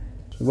with it.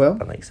 Well,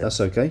 That makes sense.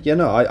 that's okay. Yeah,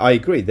 no, I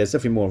agree. There's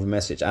definitely more of a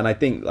message, and I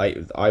think like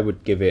I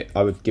would give it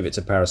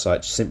to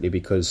Parasite simply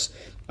because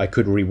I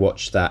could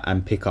rewatch that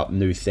and pick up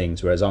new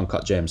things, whereas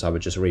Uncut Gems I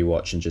would just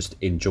rewatch and just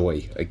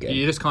enjoy again.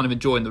 You're just kind of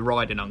enjoying the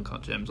ride in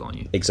Uncut Gems, aren't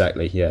you?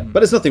 Exactly, yeah. But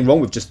there's nothing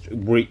wrong with just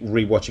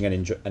rewatching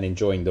and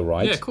enjoying the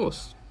ride. Yeah, of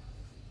course.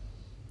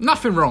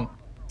 Nothing wrong.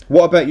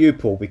 What about you,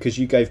 Paul? Because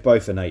you gave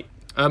both an 8.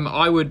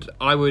 I would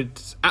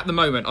at the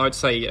moment I would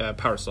say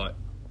Parasite.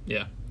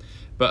 Yeah.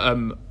 But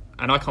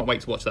and I can't wait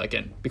to watch that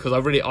again because I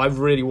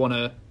really want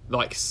to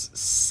like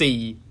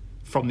see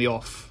from the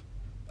off,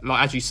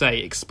 like as you say,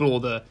 explore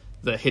the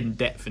hidden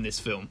depth in this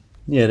film.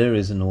 Yeah, there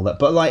is and all that,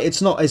 but like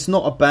it's not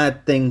a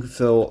bad thing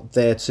for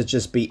there to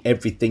just be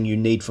everything you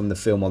need from the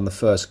film on the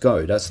first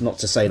go. That's not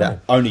to say that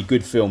only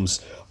good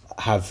films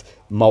have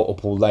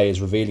multiple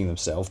layers revealing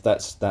themselves.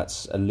 That's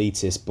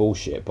elitist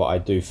bullshit. But I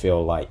do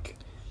feel like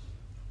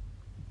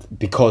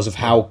because of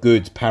how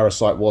good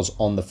Parasite was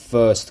on the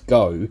first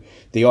go,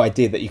 the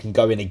idea that you can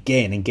go in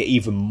again and get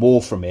even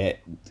more from it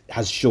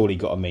has surely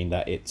got to mean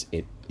that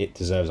it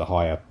deserves a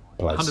higher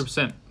place.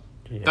 100%.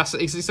 That's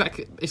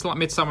exactly. It's like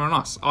Midsummer on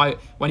Us.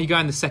 When you go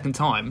in the second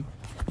time,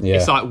 Yeah.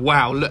 it's like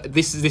wow. Look,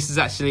 this is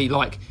actually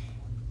like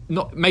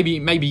not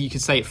maybe you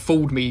could say it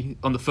fooled me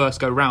on the first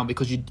go round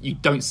because you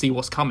don't see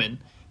what's coming,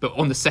 but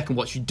on the second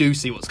watch you do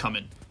see what's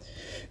coming.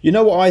 You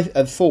know what I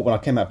had thought when I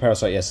came out of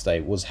Parasite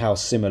yesterday was how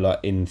similar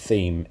in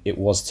theme it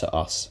was to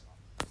Us.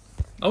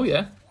 Oh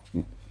yeah.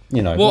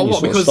 You know, What, when you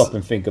sort of because- stop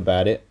and think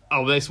about it.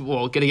 Oh,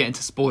 gonna get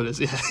into spoilers.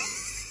 Yeah,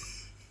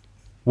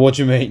 What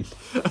do you mean?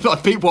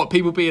 like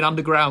people being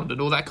underground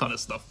and all that kind of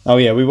stuff. Oh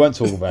yeah, we won't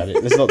talk about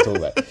it. Let's not talk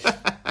about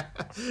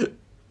it.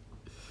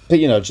 But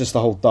you know, just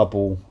the whole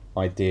double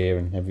idea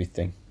and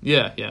everything.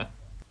 Yeah.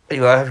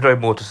 Anyway, I have no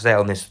more to say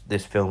on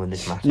this film and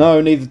this matter.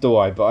 No, neither do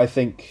I. But I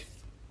think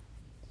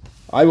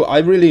I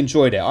really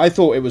enjoyed it. I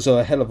thought it was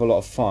a hell of a lot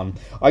of fun.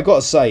 I got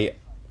to say,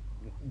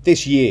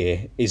 this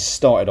year is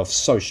started off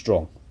so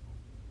strong.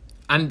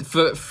 And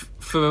for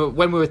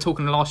when we were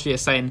talking last year,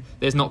 saying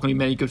there's not going to be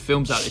many good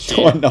films out this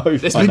year. I know.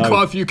 There's been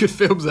quite a few good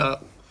films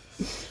out.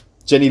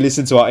 Jenny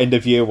listened to our end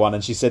of year one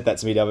and she said that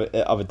to me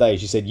the other day.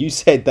 She said, you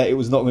said that it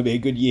was not going to be a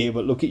good year,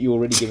 but look at you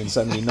already giving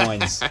so many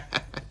nines.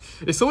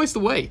 It's always the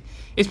way.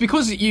 It's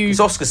because It's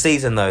Oscar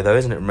season though,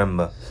 isn't it?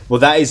 Remember. Well,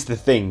 that is the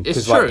thing. It's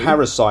Because like true.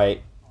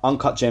 Parasite,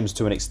 Uncut Gems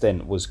to an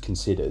extent was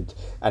considered,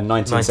 and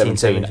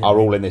 1917 are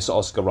all in this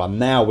Oscar run.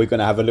 Now we're going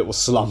to have a little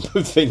slump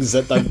of things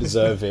that don't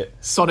deserve it.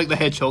 Sonic the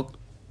Hedgehog.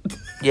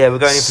 Yeah, we're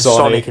going in for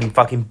Sonic and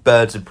fucking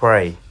Birds of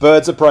Prey.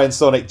 Birds of Prey and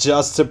Sonic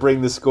just to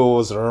bring the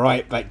scores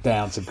right back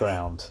down to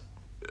ground.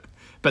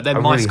 But then I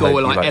my really score hope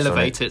will you like like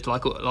elevate it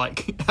like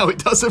how it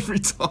does every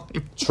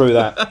time. True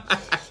that.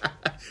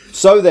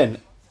 So then,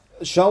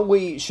 shall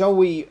we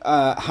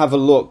have a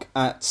look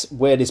at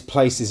where this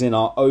places in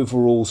our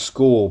overall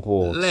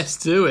scoreboard? Let's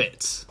do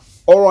it.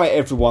 All right,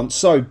 everyone.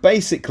 So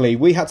basically,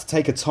 we had to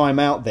take a time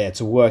out there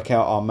to work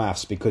out our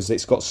maths because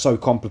it's got so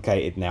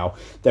complicated now.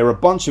 There are a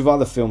bunch of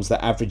other films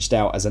that averaged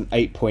out as an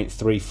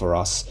 8.3 for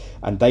us,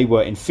 and they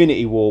were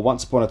Infinity War,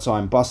 Once Upon a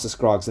Time, Buster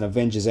Scruggs, and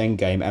Avengers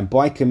Endgame. And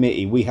by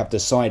committee, we have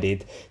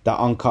decided that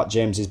Uncut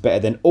Gems is better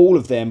than all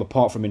of them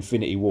apart from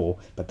Infinity War,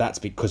 but that's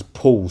because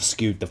Paul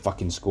skewed the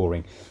fucking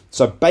scoring.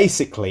 So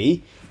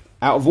basically,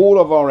 out of all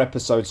of our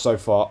episodes so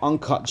far,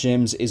 Uncut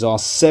Gems is our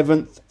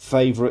 7th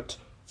favourite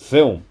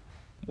film.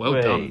 Well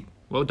Wait. done.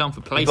 Well done for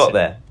We placing. got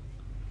there.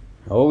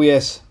 Oh,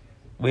 yes.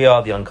 We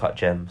are the Uncut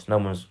Gems. No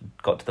one's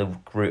got to the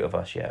root of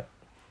us yet.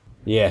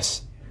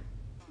 Yes.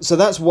 So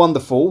that's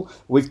wonderful.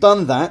 We've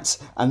done that,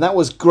 and that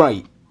was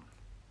great.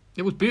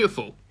 It was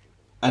beautiful.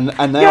 And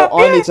now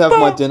I need to have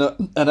my dinner,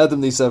 and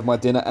Adam needs to have my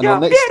dinner, and our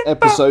next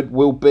episode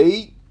will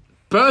be...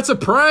 Birds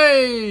of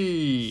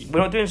Prey! We're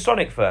not doing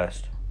Sonic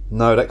first.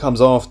 No, that comes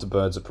after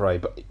Birds of Prey,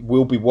 but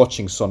we'll be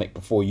watching Sonic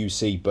before you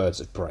see Birds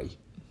of Prey.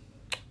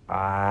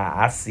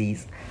 I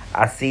sees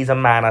a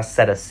man. I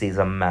said I sees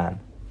a man.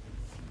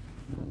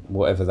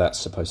 Whatever that's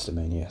supposed to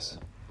mean, yes.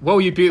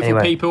 Well, you beautiful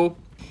Anyway. people,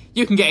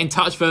 you can get in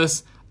touch with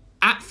us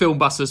at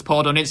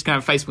FilmbustersPod on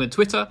Instagram, Facebook and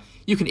Twitter.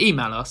 You can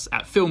email us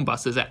at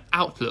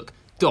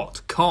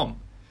filmbusters@outlook.com.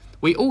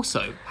 We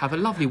also have a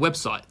lovely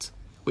website,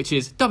 which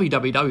is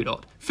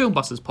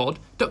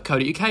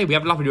www.filmbusterspod.co.uk. We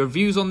have lovely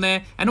reviews on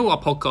there, and all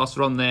our podcasts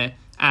are on there,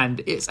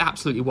 and it's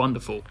absolutely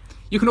wonderful.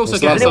 You can also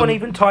It's get like- us Does anyone on...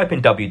 even type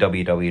in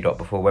www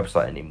before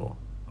website anymore?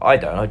 I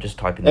don't. I just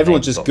type in.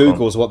 Everyone just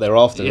Googles what they're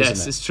after, Yes,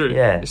 isn't it? it's true.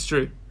 Yeah. It's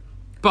true.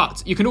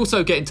 But you can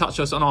also get in touch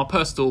with us on our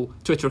personal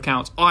Twitter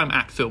accounts. I'm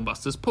at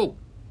FilmbustersPaul.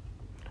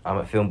 I'm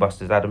at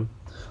Filmbusters Adam.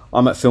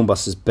 I'm at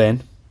Filmbusters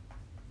Ben.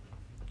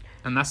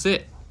 And that's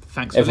it.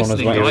 Thanks Everyone for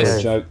was listening, waiting for guys.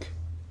 a joke.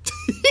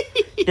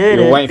 You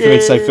were waiting for me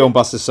to say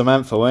Filmbusters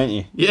Samantha, weren't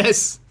you?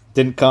 Yes.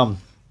 Didn't come.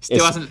 Still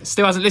It's-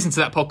 hasn't listened to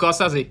that podcast,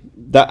 has he?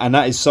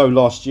 that is so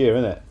last year,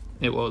 isn't it?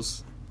 It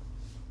was.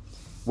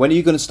 When are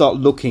you going to start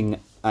looking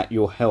at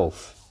your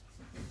health?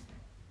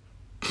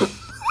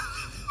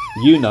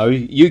 You know,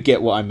 you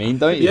get what I mean,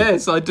 don't you?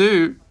 Yes, I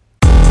do.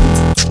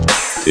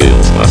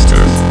 Filmbusters.